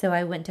 So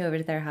I went over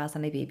to their house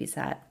and I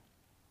babysat.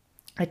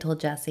 I told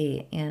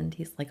Jesse and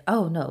he's like,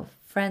 oh no,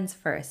 friends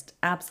first.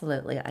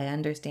 Absolutely. I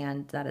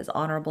understand. That is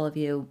honorable of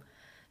you.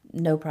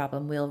 No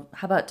problem.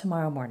 How about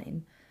tomorrow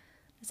morning?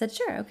 I said,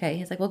 sure. Okay.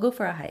 He's like, we'll go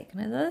for a hike. And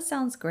I said, that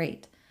sounds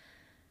great.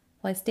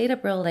 Well, I stayed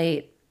up real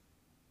late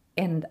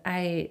and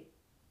I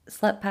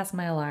slept past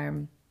my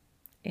alarm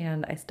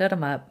and I stood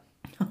him up.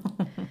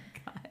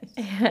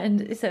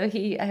 And so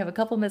I have a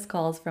couple missed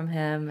calls from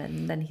him,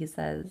 and then he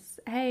says,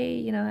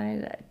 hey,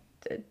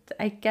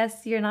 I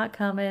guess you're not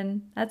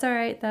coming. That's all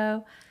right,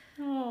 though.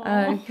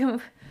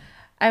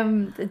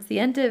 It's the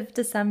end of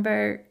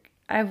December.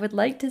 I would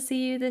like to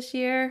see you this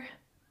year.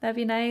 That'd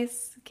be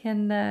nice.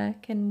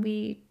 Can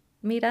we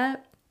meet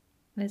up?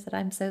 And I said,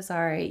 I'm so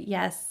sorry.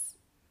 Yes,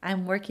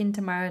 I'm working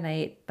tomorrow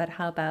night, but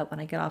how about when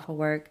I get off of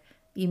work,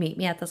 you meet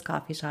me at this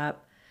coffee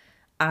shop?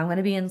 I'm going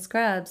to be in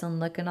scrubs and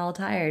looking all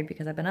tired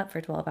because I've been up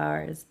for 12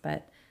 hours,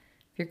 but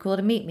if you're cool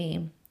to meet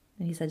me.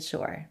 And he said,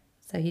 sure.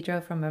 So he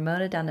drove from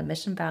Ramona down to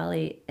Mission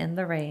Valley in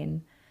the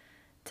rain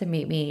to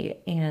meet me.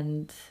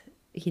 And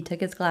he took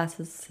his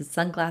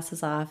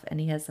sunglasses off, and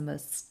he has the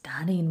most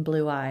stunning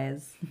blue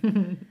eyes.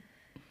 And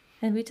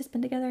we've just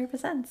been together ever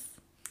since.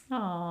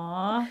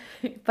 Aww.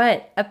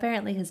 But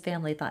apparently his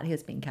family thought he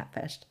was being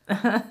catfished.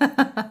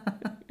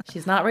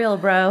 She's not real,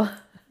 bro.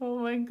 Oh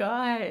my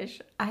gosh.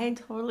 I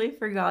totally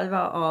forgot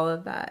about all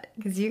of that.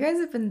 Because you guys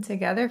have been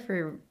together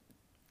for...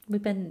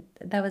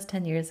 That was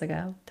 10 years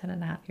ago, 10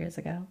 and a half years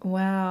ago.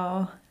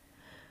 Wow.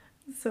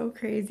 So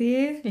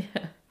crazy.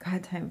 Yeah.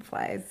 God, time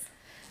flies.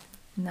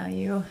 Now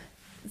you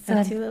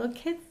have 2 little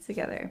kids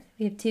together.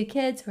 We have 2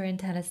 kids. We're in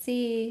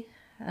Tennessee.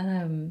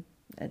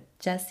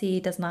 Jesse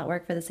does not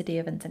work for the city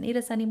of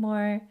Encinitas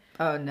anymore.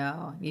 Oh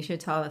no. You should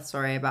tell the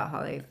story about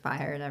how they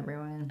fired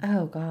everyone.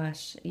 Oh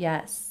gosh,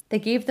 yes. They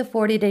gave the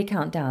 40-day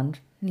countdown,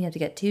 and you have to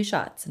get 2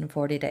 shots in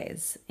 40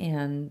 days,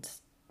 and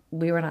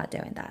we were not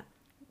doing that.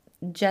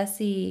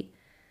 Jesse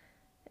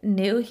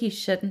knew he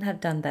shouldn't have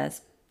done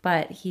this,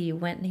 but he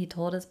went and he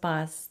told his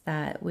boss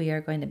that we are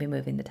going to be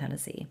moving to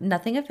Tennessee.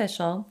 Nothing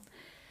official,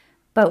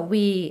 but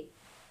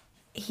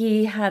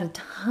he had a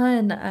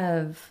ton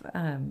of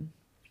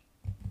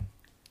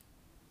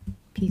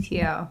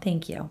PTO.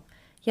 Thank you.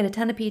 He had a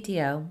ton of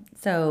PTO,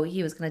 so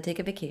he was going to take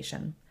a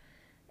vacation.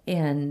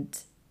 And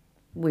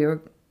the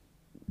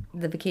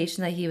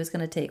vacation that he was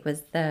going to take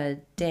was the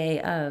day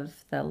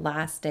of the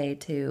last day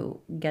to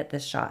get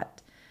this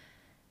shot.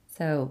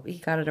 So he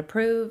got it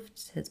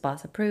approved. His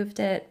boss approved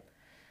it.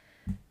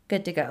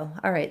 Good to go.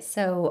 All right,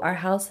 so our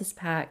house is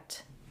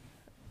packed.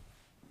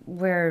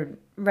 We're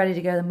ready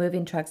to go. The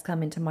moving truck's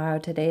coming tomorrow.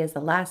 Today is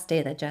the last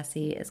day that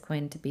Jesse is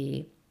going to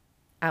be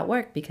at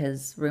work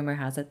because rumor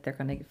has it they're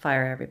going to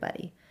fire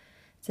everybody.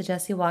 So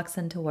Jesse walks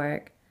into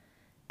work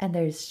and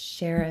there's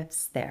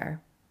sheriffs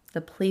there.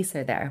 The police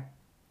are there.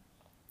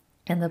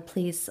 And the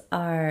police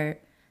are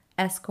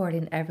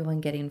escorting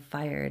everyone getting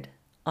fired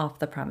off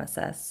the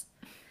premises.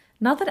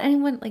 Not that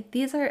anyone, like,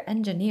 these are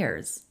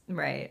engineers.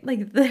 Right.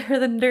 Like, they're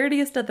the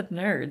nerdiest of the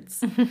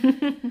nerds.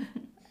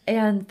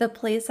 And the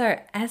police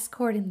are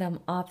escorting them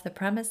off the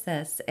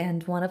premises.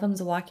 And one of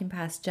them's walking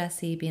past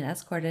Jesse being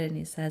escorted. And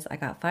he says, I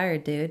got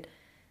fired, dude.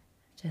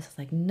 Jesse's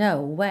like,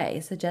 no way.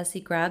 So Jesse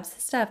grabs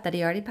the stuff that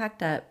he already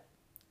packed up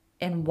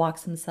and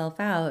walks himself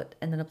out.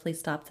 And then the police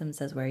stops him and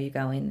says, where are you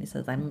going? And he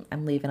says, I'm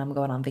leaving. I'm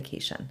going on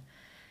vacation.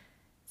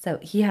 So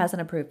he has an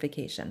approved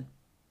vacation.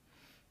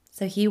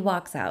 So he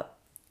walks out.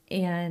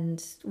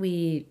 And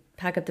we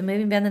pack up the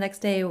moving van the next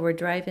day. We're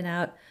driving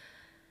out.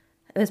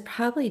 It was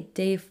probably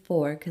day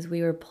 4 because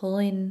we were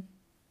pulling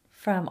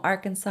from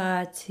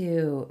Arkansas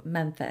to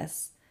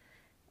Memphis.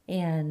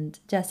 And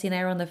Jesse and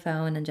I were on the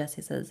phone, and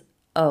Jesse says,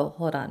 oh,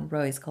 hold on,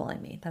 Roy's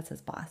calling me. That's his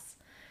boss.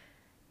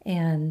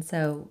 And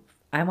so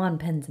I'm on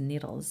pins and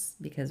needles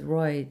because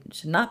Roy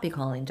should not be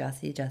calling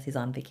Jesse. Jesse's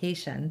on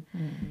vacation.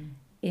 Mm-hmm.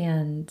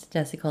 And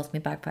Jesse calls me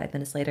back 5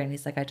 minutes later, and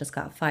he's like, I just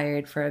got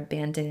fired for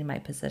abandoning my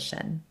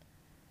position.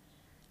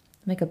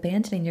 I'm like,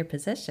 abandoning your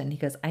position? He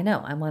goes, I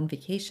know, I'm on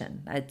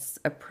vacation. It's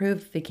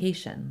approved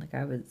vacation.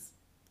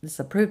 This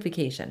approved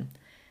vacation.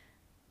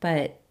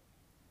 But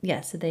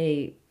yeah, so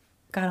they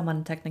got him on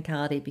a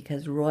technicality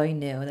because Roy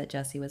knew that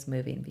Jesse was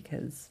moving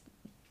because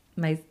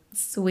my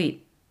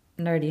sweet,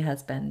 nerdy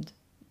husband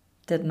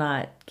did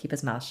not keep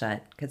his mouth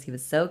shut because he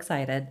was so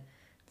excited.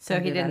 So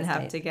he didn't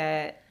have to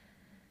get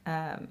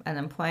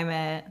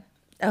unemployment.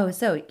 Oh,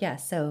 so yeah,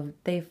 so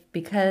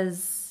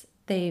because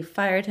they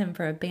fired him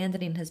for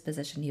abandoning his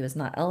position. He was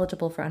not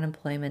eligible for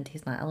unemployment.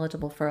 He's not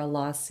eligible for a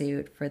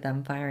lawsuit for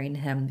them firing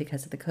him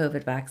because of the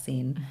COVID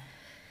vaccine.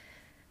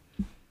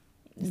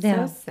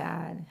 So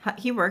sad.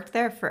 He worked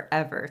there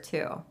forever,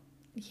 too.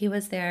 He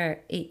was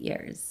there 8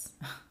 years,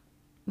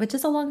 which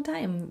is a long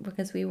time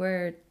because we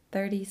were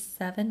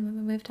 37 when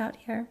we moved out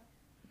here.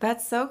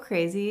 That's so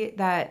crazy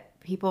that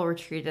people were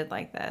treated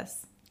like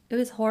this. It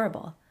was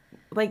horrible.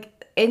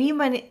 Like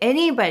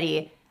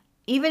anybody,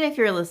 even if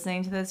you're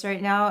listening to this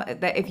right now,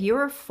 that if you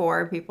were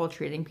for people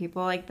treating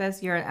people like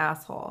this, you're an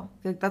asshole.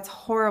 That's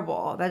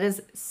horrible. That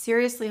is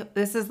seriously,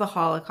 this is the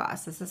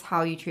Holocaust. This is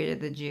how you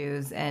treated the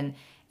Jews and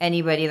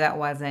anybody that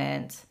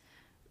wasn't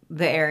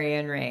the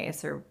Aryan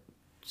race, or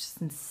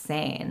just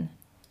insane.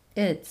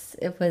 It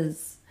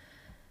was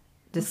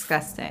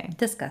disgusting.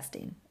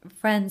 Disgusting.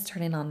 Friends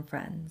turning on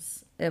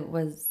friends. It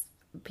was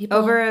people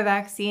over a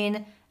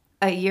vaccine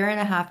a year and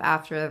a half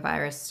after the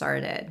virus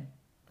started.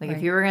 Like, right.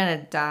 If you were going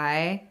to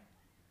die,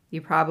 you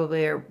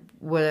probably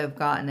would have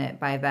gotten it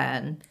by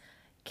then.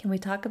 Can we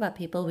talk about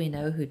people we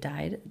know who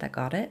died that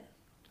got it?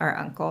 Our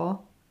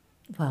uncle.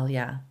 Well,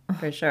 yeah,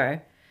 for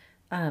sure.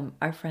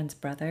 Our friend's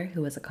brother,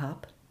 who was a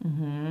cop.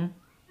 Mm-hmm.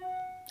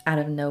 Out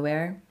of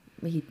nowhere,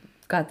 he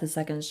got the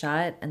second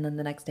shot, and then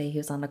the next day he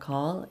was on a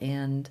call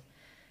and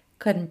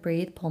couldn't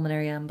breathe,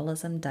 pulmonary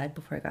embolism, died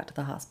before he got to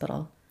the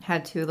hospital.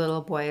 Had 2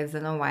 little boys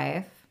and a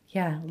wife.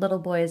 Yeah, little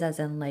boys as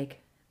in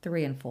like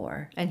 3 and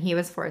 4. And he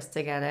was forced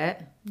to get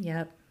it.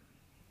 Yep.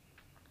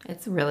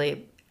 It's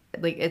really,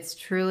 like, it's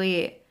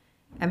truly,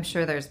 I'm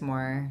sure there's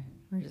more.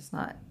 We're just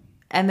not.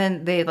 And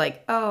then they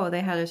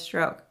they had a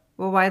stroke.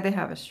 Well, why'd they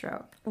have a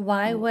stroke?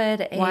 Why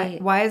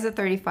is a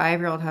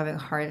 35-year-old having a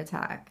heart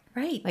attack?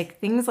 Right. Like,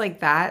 things like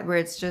that where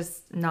it's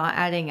just not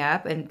adding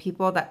up, and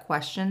people that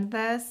questioned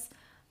this,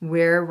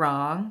 we're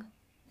wrong.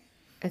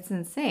 It's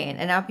insane.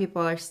 And now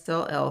people are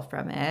still ill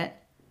from it.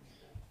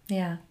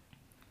 Yeah.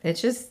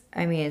 It's just,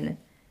 I mean,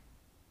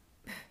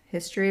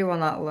 history will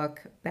not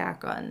look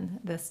back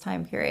on this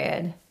time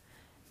period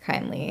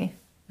kindly.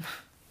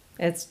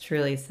 It's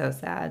truly so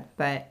sad.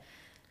 But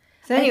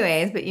so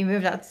anyways, but you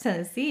moved out to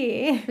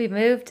Tennessee. We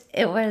moved.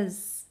 It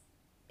was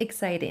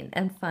exciting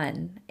and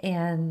fun.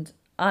 And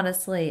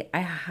honestly,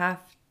 I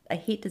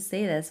hate to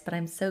say this, but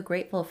I'm so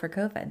grateful for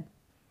COVID.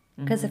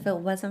 Because if it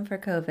wasn't for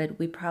COVID,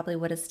 we probably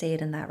would have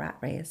stayed in that rat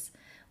race.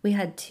 We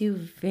had 2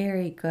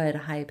 very good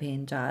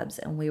high-paying jobs,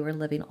 and we were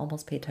living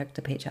almost paycheck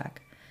to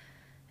paycheck.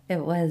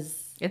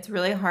 It's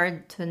really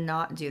hard to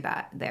not do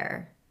that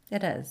there.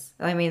 It is.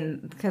 I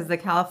mean, because the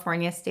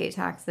California state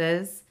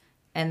taxes,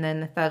 and then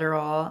the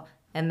federal,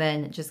 and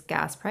then just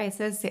gas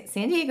prices.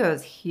 San Diego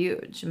is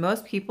huge.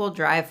 Most people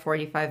drive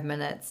 45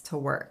 minutes to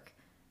work,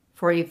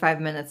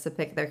 45 minutes to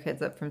pick their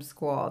kids up from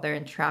school. They're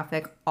in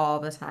traffic all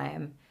the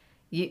time.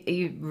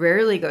 You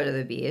rarely go to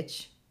the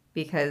beach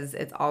because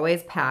it's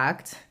always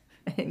packed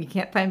and you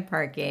can't find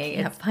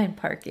parking.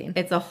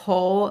 It's a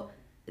whole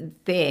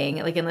thing.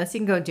 Like, unless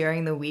you can go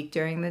during the week,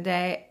 during the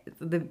day,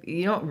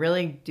 you don't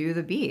really do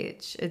the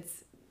beach.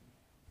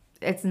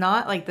 It's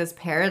not like this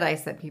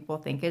paradise that people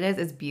think it is.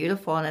 It's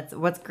beautiful,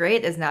 and what's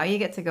great is now you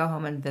get to go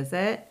home and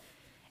visit,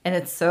 and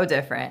it's so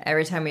different.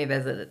 Every time we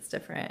visit, it's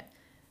different.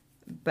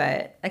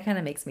 But That kind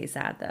of makes me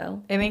sad,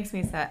 though. it makes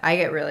me sad. I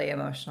get really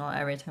emotional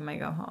every time I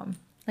go home.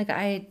 Like,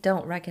 I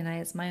don't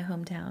recognize my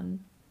hometown.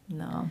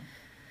 No.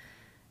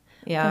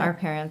 Yeah, our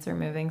parents are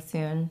moving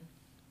soon.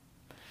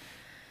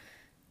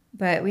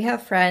 But we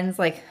have friends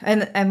like,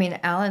 and I mean,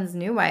 Alan's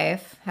new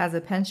wife has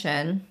a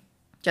pension.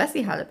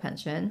 Jesse had a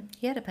pension.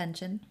 He had a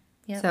pension.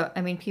 Yeah. So,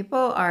 I mean, people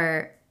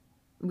are,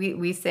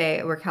 we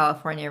say we're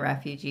California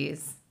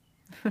refugees.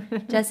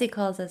 Jesse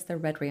calls us the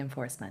red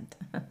reinforcement.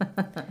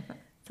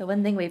 So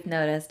one thing we've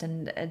noticed,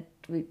 and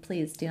we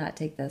please do not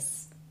take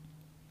this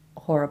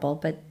horrible,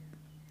 but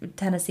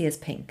Tennessee is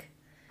pink.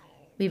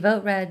 We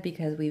vote red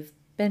because we've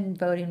been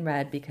voting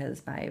red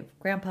because my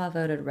grandpa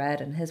voted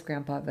red and his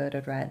grandpa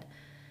voted red.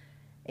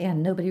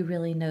 And nobody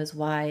really knows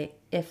why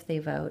if they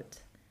vote.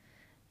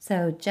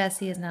 So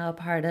Jesse is now a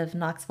part of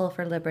Knoxville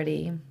for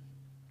Liberty,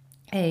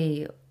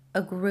 a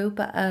group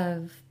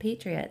of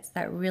patriots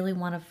that really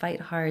want to fight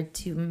hard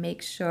to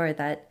make sure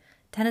that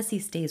Tennessee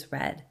stays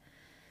red.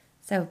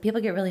 So people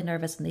get really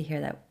nervous when they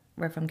hear that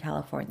we're from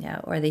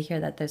California, or they hear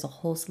that there's a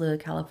whole slew of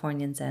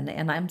Californians in.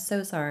 And I'm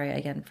so sorry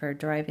again for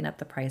driving up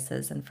the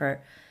prices and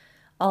for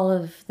all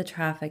of the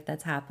traffic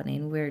that's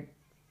happening.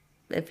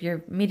 If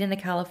you're meeting a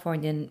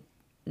Californian,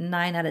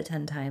 9 out of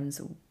 10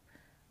 times,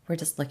 we're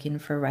just looking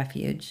for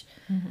refuge.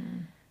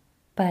 Mm-hmm.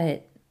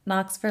 But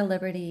Knox for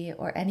Liberty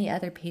or any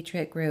other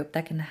patriot group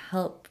that can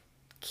help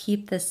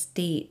keep the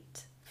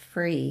state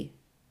free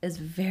is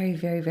very,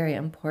 very, very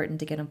important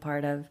to get a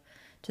part of.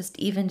 Just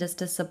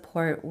to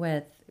support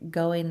with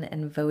going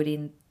and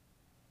voting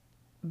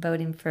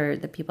for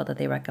the people that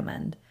they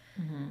recommend.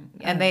 Mm-hmm.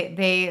 And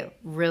they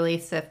really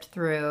sift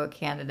through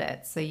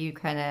candidates. So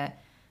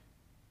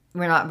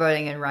we're not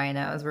voting in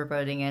rhinos, we're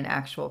voting in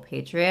actual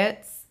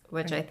patriots,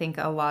 which right. I think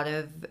a lot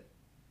of,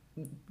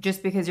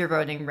 just because you're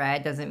voting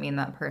red doesn't mean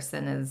that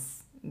person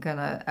is going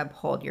to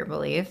uphold your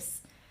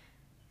beliefs.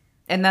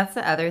 And that's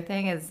the other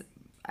thing is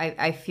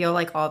I feel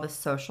like all the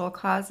social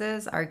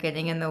causes are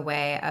getting in the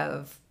way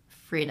of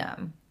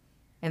freedom.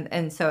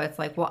 And so it's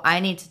like, well, I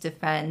need to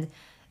defend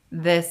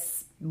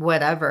this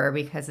whatever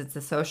because it's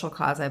a social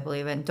cause I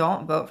believe in.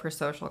 Don't vote for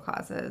social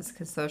causes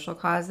because social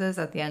causes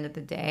at the end of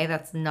the day,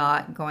 that's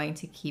not going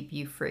to keep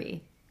you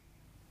free.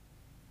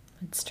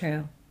 It's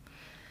true.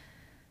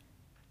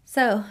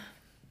 So,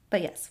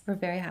 but yes, we're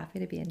very happy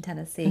to be in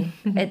Tennessee.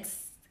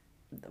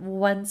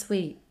 Once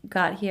we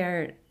got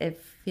here, it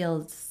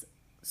feels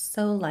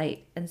so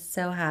light and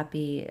so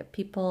happy.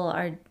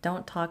 People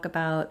don't talk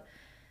about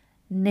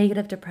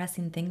negative,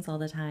 depressing things all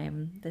the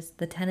time.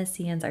 The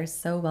Tennesseans are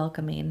so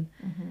welcoming.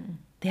 Mm-hmm.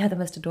 They have the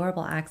most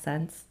adorable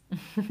accents.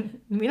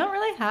 We don't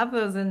really have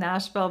those in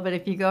Nashville, but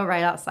if you go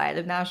right outside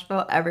of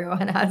Nashville,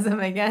 everyone has them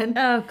again.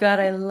 Oh, God,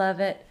 I love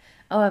it.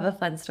 Oh, I have a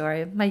fun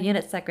story. My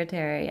unit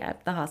secretary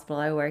at the hospital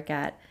I work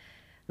at,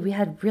 we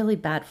had really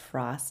bad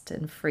frost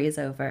and freeze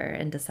over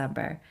in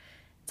December.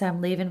 So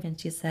I'm leaving and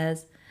she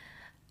says,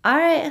 "All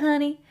right,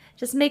 honey,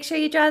 just make sure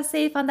you drive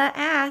safe on that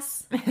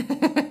ass."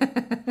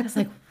 I was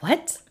like,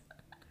 what?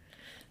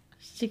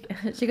 She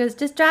goes,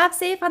 "Just drive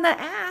safe on that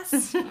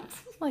ass." I'm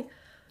like,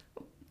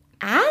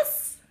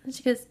 ass? And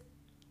she goes,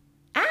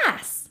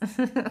 ass.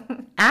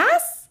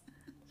 Ass?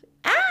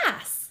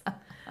 Ass.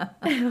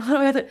 And what do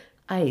I do?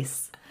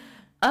 Ice.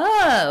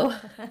 Oh.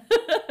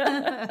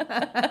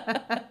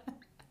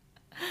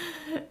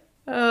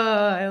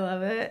 Oh, I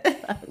love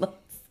it.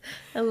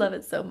 I love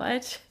it so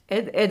much.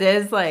 It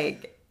is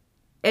like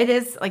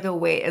a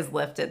weight is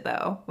lifted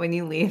though when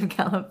you leave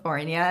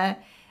California.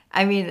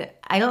 I mean,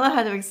 I don't know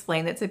how to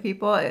explain it to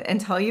people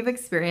until you've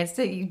experienced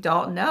it. You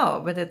don't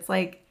know, but it's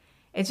like,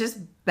 it's just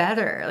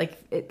better.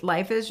 Like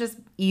life is just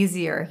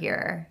easier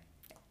here.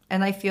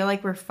 And I feel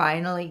like we're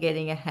finally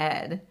getting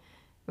ahead.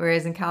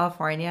 Whereas in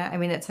California, I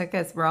mean, it took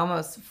us, we're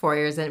almost 4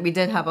 years in. We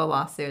did have a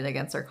lawsuit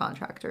against our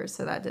contractors,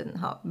 so that didn't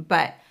help.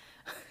 But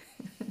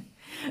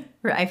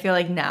I feel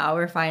like now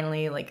we're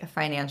finally like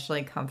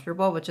financially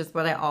comfortable, which is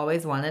what I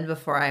always wanted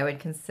before I would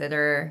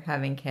consider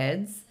having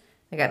kids.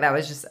 Like that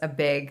was just a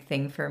big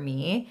thing for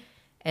me.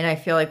 And I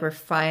feel like we're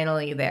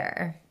finally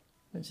there,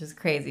 which is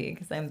crazy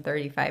because I'm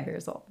 35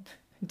 years old.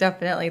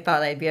 Definitely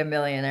thought I'd be a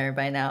millionaire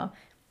by now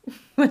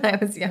when I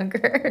was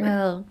younger.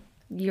 Well,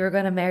 you were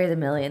going to marry the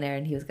millionaire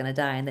and he was going to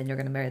die, and then you're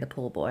going to marry the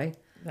pool boy.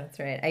 That's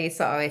right. I used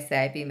to always say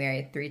I'd be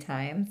married 3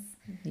 times.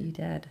 You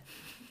did.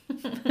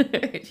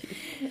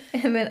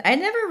 And then I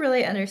never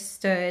really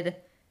understood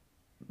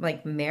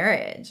like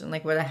marriage and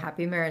like what a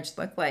happy marriage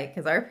looked like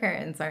because our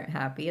parents aren't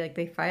happy. Like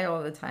they fight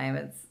all the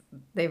time.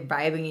 They're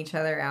vibing each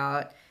other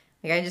out.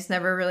 Like I just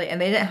never really,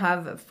 and they didn't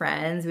have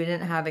friends. We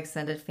didn't have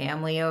extended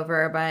family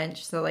over a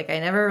bunch. So like I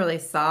never really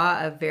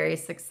saw a very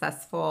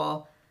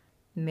successful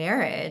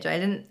marriage. I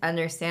didn't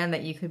understand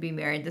that you could be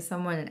married to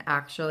someone and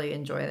actually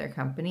enjoy their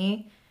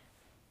company.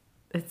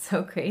 It's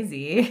so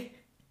crazy.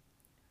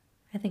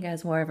 I think I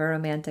was more of a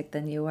romantic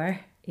than you were.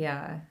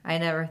 Yeah, I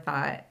never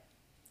thought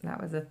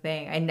that was a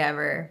thing. I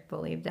never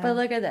believed that. But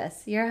look at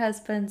this. Your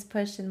husband's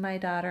pushing my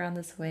daughter on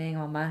the swing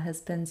while my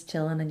husband's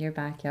chilling in your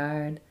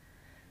Backyard.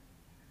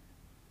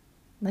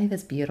 Life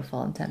is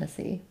beautiful in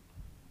Tennessee.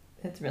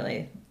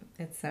 It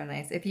It's so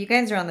nice. If you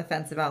guys are on the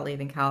fence about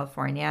leaving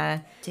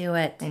California Do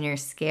it. and you're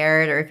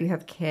scared, or if you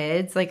have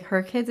kids, like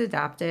her kids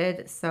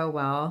adopted so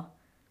well.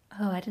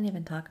 Oh, I didn't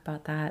even talk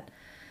about that.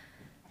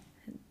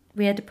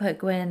 We had to put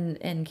Gwen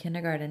in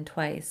kindergarten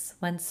twice.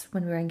 Once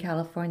when we were in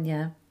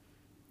California,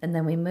 and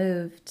then we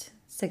moved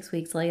 6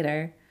 weeks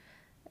later.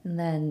 And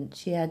then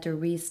she had to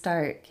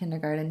restart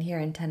kindergarten here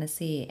in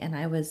Tennessee. And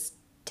I was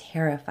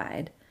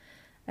terrified.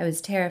 I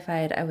was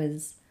terrified. I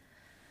was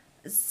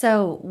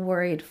so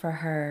worried for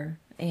her.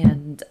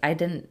 And I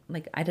didn't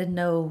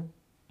know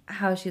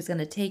how she was going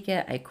to take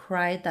it. I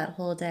cried that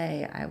whole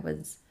day.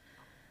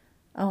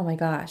 Oh my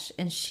gosh.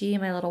 And she,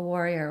 my little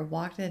warrior,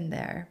 walked in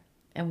there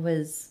and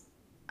was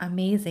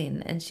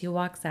amazing. And she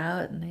walks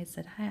out and I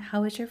said, "Hi,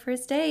 how was your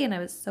first day?" And I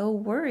was so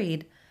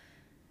worried.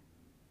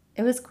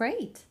 It was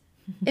great.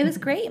 It was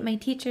great. My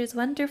teacher is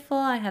wonderful.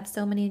 I have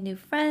so many new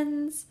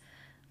friends.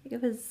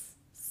 It was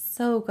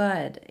so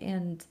good.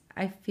 And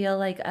I feel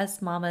like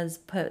us mamas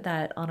put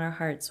that on our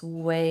hearts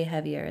way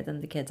heavier than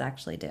the kids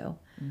actually do.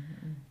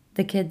 Mm-hmm.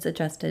 The kids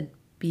adjusted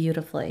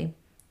beautifully.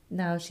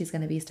 Now she's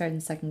going to be starting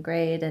second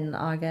grade in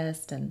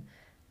August, and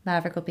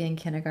Maverick will be in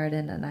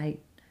kindergarten. And I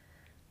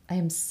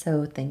am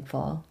so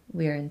thankful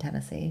we are in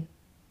Tennessee.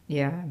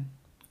 Yeah.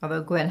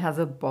 Although Gwen has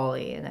a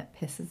bully and it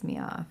pisses me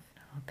off.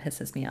 Oh, it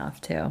pisses me off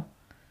too.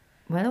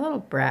 What a little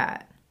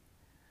brat.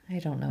 I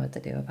don't know what to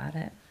do about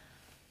it.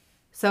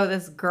 So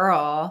this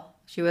girl,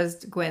 she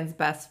was Gwen's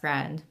best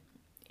friend.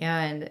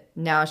 And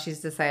now she's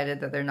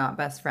decided that they're not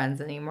best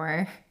friends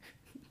anymore.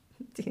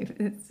 Dude,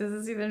 does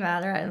this even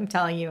matter? I'm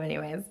telling you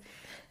anyways.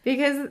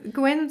 Because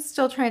Gwen's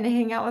still trying to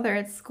hang out with her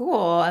at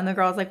school. And the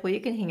girl's like, well, you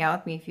can hang out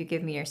with me if you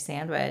give me your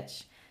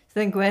sandwich. So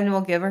then Gwen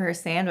will give her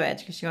sandwich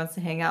because she wants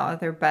to hang out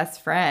with her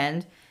best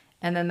friend.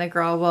 And then the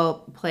girl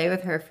will play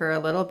with her for a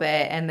little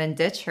bit and then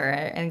ditch her.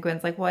 And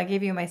Gwen's like, well, I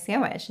gave you my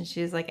sandwich. And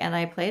she's like, and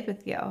I played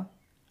with you.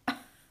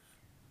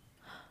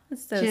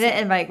 So she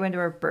didn't invite Gwen to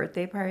her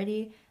birthday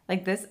party.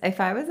 Like this,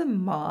 if I was a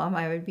mom,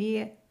 I would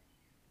be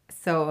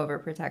so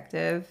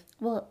overprotective.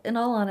 Well, in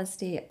all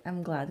honesty,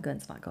 I'm glad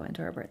Gwen's not going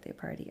to her birthday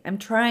party. I'm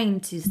trying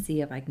to see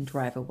if I can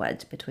drive a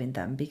wedge between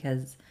them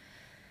because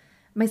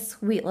my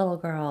sweet little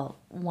girl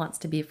wants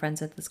to be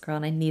friends with this girl,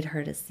 and I need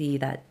her to see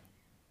that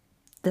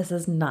this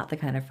is not the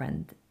kind of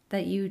friend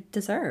that you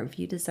deserve.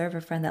 You deserve a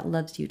friend that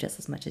loves you just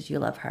as much as you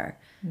love her.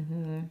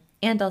 Mm-hmm.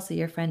 And also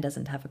your friend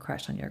doesn't have a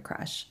crush on your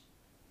crush.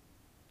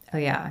 Oh,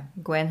 yeah.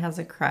 Gwen has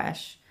a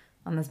crush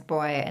on this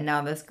boy, and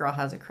now this girl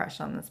has a crush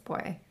on this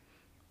boy.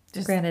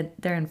 Granted,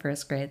 they're in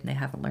first grade and they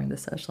haven't learned the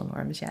social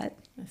norms yet.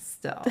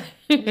 Still,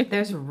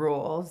 there's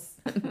rules.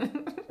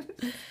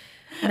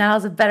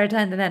 Now's a better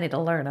time than any to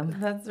learn them.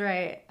 That's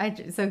right.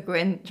 So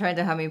Gwen tried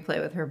to have me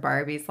play with her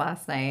Barbies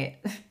last night.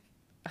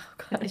 Oh,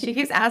 God. She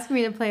keeps asking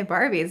me to play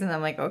Barbies, and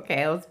I'm like,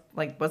 okay,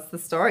 what's the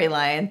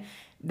storyline?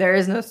 There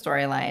is no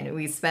storyline.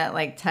 We spent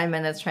like 10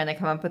 minutes trying to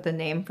come up with a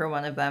name for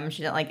one of them.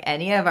 She didn't like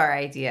any of our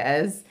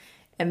ideas.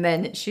 And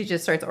then she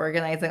just starts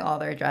organizing all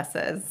their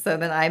dresses. So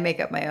then I make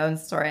up my own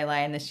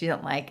storyline and she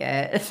didn't like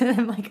it. And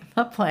I'm like, I'm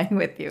not playing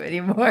with you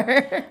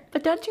anymore.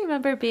 But don't you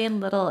remember being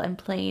little and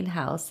playing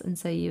house? And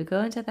so you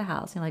go into the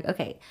house and you're like,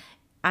 okay,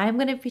 I'm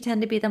going to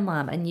pretend to be the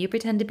mom and you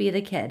pretend to be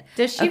the kid.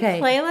 Does she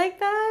play like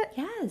that?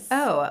 Yes.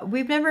 Oh,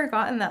 we've never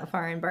gotten that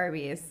far in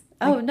Barbies.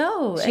 Oh,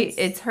 no.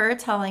 It's her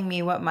telling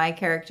me what my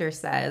character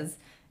says.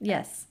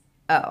 Yes.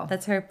 Oh.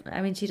 That's her.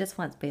 I mean, she just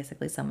wants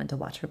basically someone to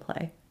watch her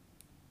play.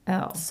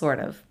 Oh. Sort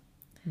of.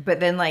 But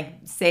then, like,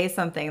 say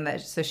something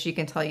so she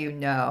can tell you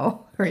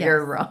no or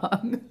you're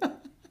wrong.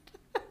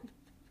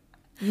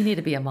 You need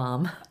to be a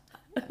mom.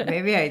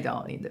 Maybe I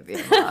don't need to be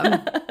a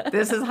mom.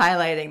 This is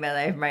highlighting that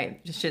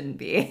I shouldn't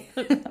be.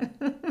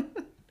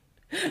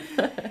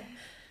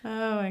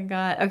 Oh, my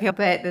God. Okay,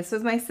 but this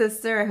was my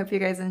sister. I hope you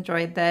guys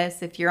enjoyed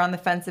this. If you're on the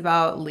fence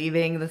about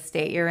leaving the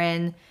state you're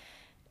in,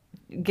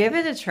 give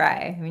it a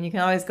try. I mean, you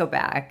can always go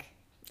back.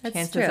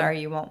 Chances are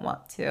you won't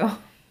want to.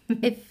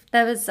 If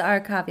that was our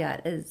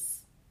caveat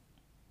is,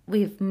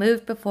 we've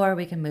moved before,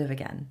 we can move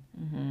again.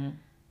 Mm-hmm.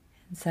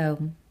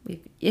 So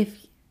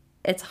if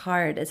it's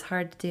hard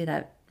to do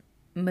that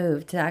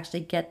move, to actually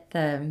get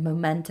the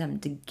momentum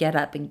to get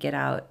up and get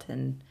out.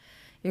 And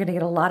you're going to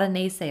get a lot of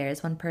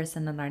naysayers. One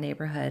person in our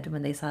neighborhood,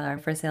 when they saw our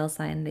for sale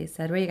sign, they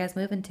said, where are you guys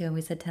moving to? And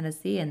we said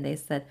Tennessee. And they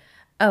said,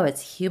 oh,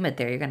 it's humid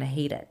there. You're going to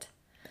hate it.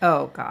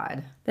 Oh,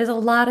 God. There's a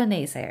lot of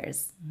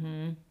naysayers.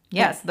 Mm-hmm.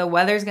 Yes, the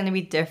weather's going to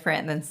be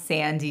different than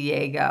San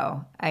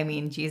Diego. I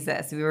mean,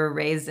 Jesus, we were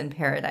raised in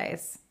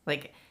paradise.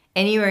 Like,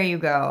 anywhere you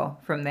go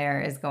from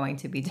there is going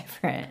to be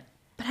different.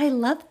 But I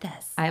love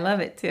this. I love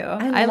it, too.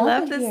 I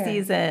love the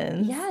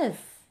seasons. Yes.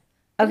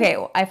 Okay,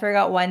 I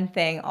forgot one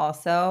thing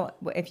also.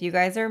 If you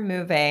guys are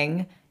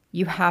moving,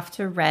 you have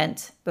to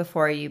rent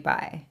before you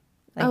buy.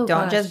 Like,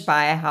 don't just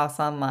buy a house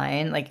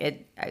online.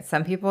 Like,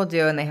 some people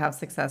do and they have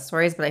success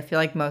stories, but I feel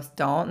like most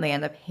don't. And they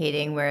end up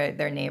hating where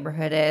their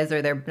neighborhood is,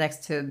 or they're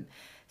next to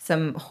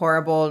some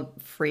horrible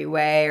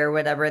freeway or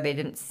whatever. They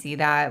didn't see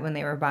that when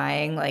they were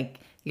buying. Like,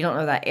 you don't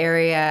know that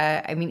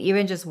area. I mean,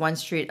 even just one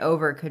street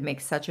over could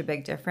make such a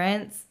big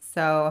difference.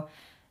 So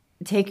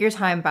take your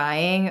time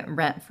buying,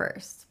 rent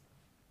first.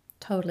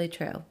 Totally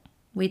true.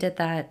 We did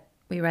that.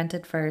 We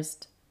rented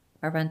first.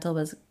 Our rental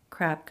was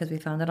crap because we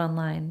found it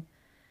online.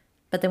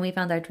 But then we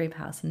found our dream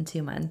house in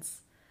 2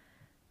 months.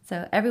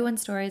 So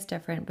everyone's story is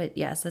different. But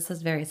yes, this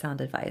is very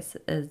sound advice,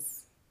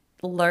 is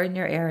learn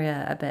your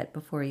area a bit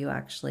before you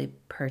actually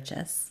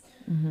purchase.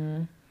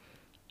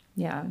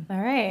 Yeah. All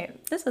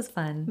right. This was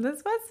fun.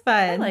 This was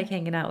I fun. like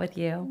hanging out with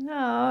you. No,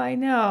 I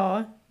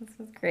know. This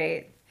was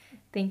great.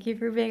 Thank you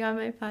for being on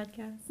my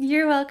podcast.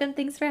 You're welcome.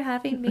 Thanks for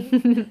having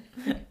me.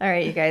 All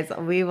right, you guys.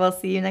 We will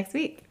see you next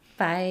week.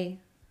 Bye.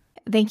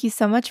 Thank you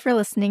so much for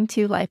listening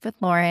to Life with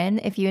Lauren.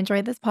 If you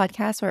enjoyed this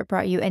podcast or it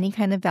brought you any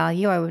kind of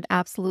value, I would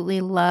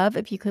absolutely love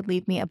if you could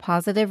leave me a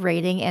positive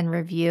rating and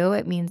review.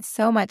 It means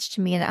so much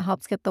to me and it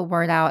helps get the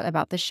word out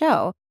about the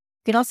show.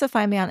 You can also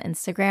find me on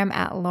Instagram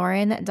at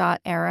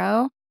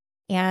lauren.arrow,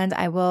 and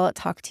I will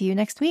talk to you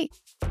next week.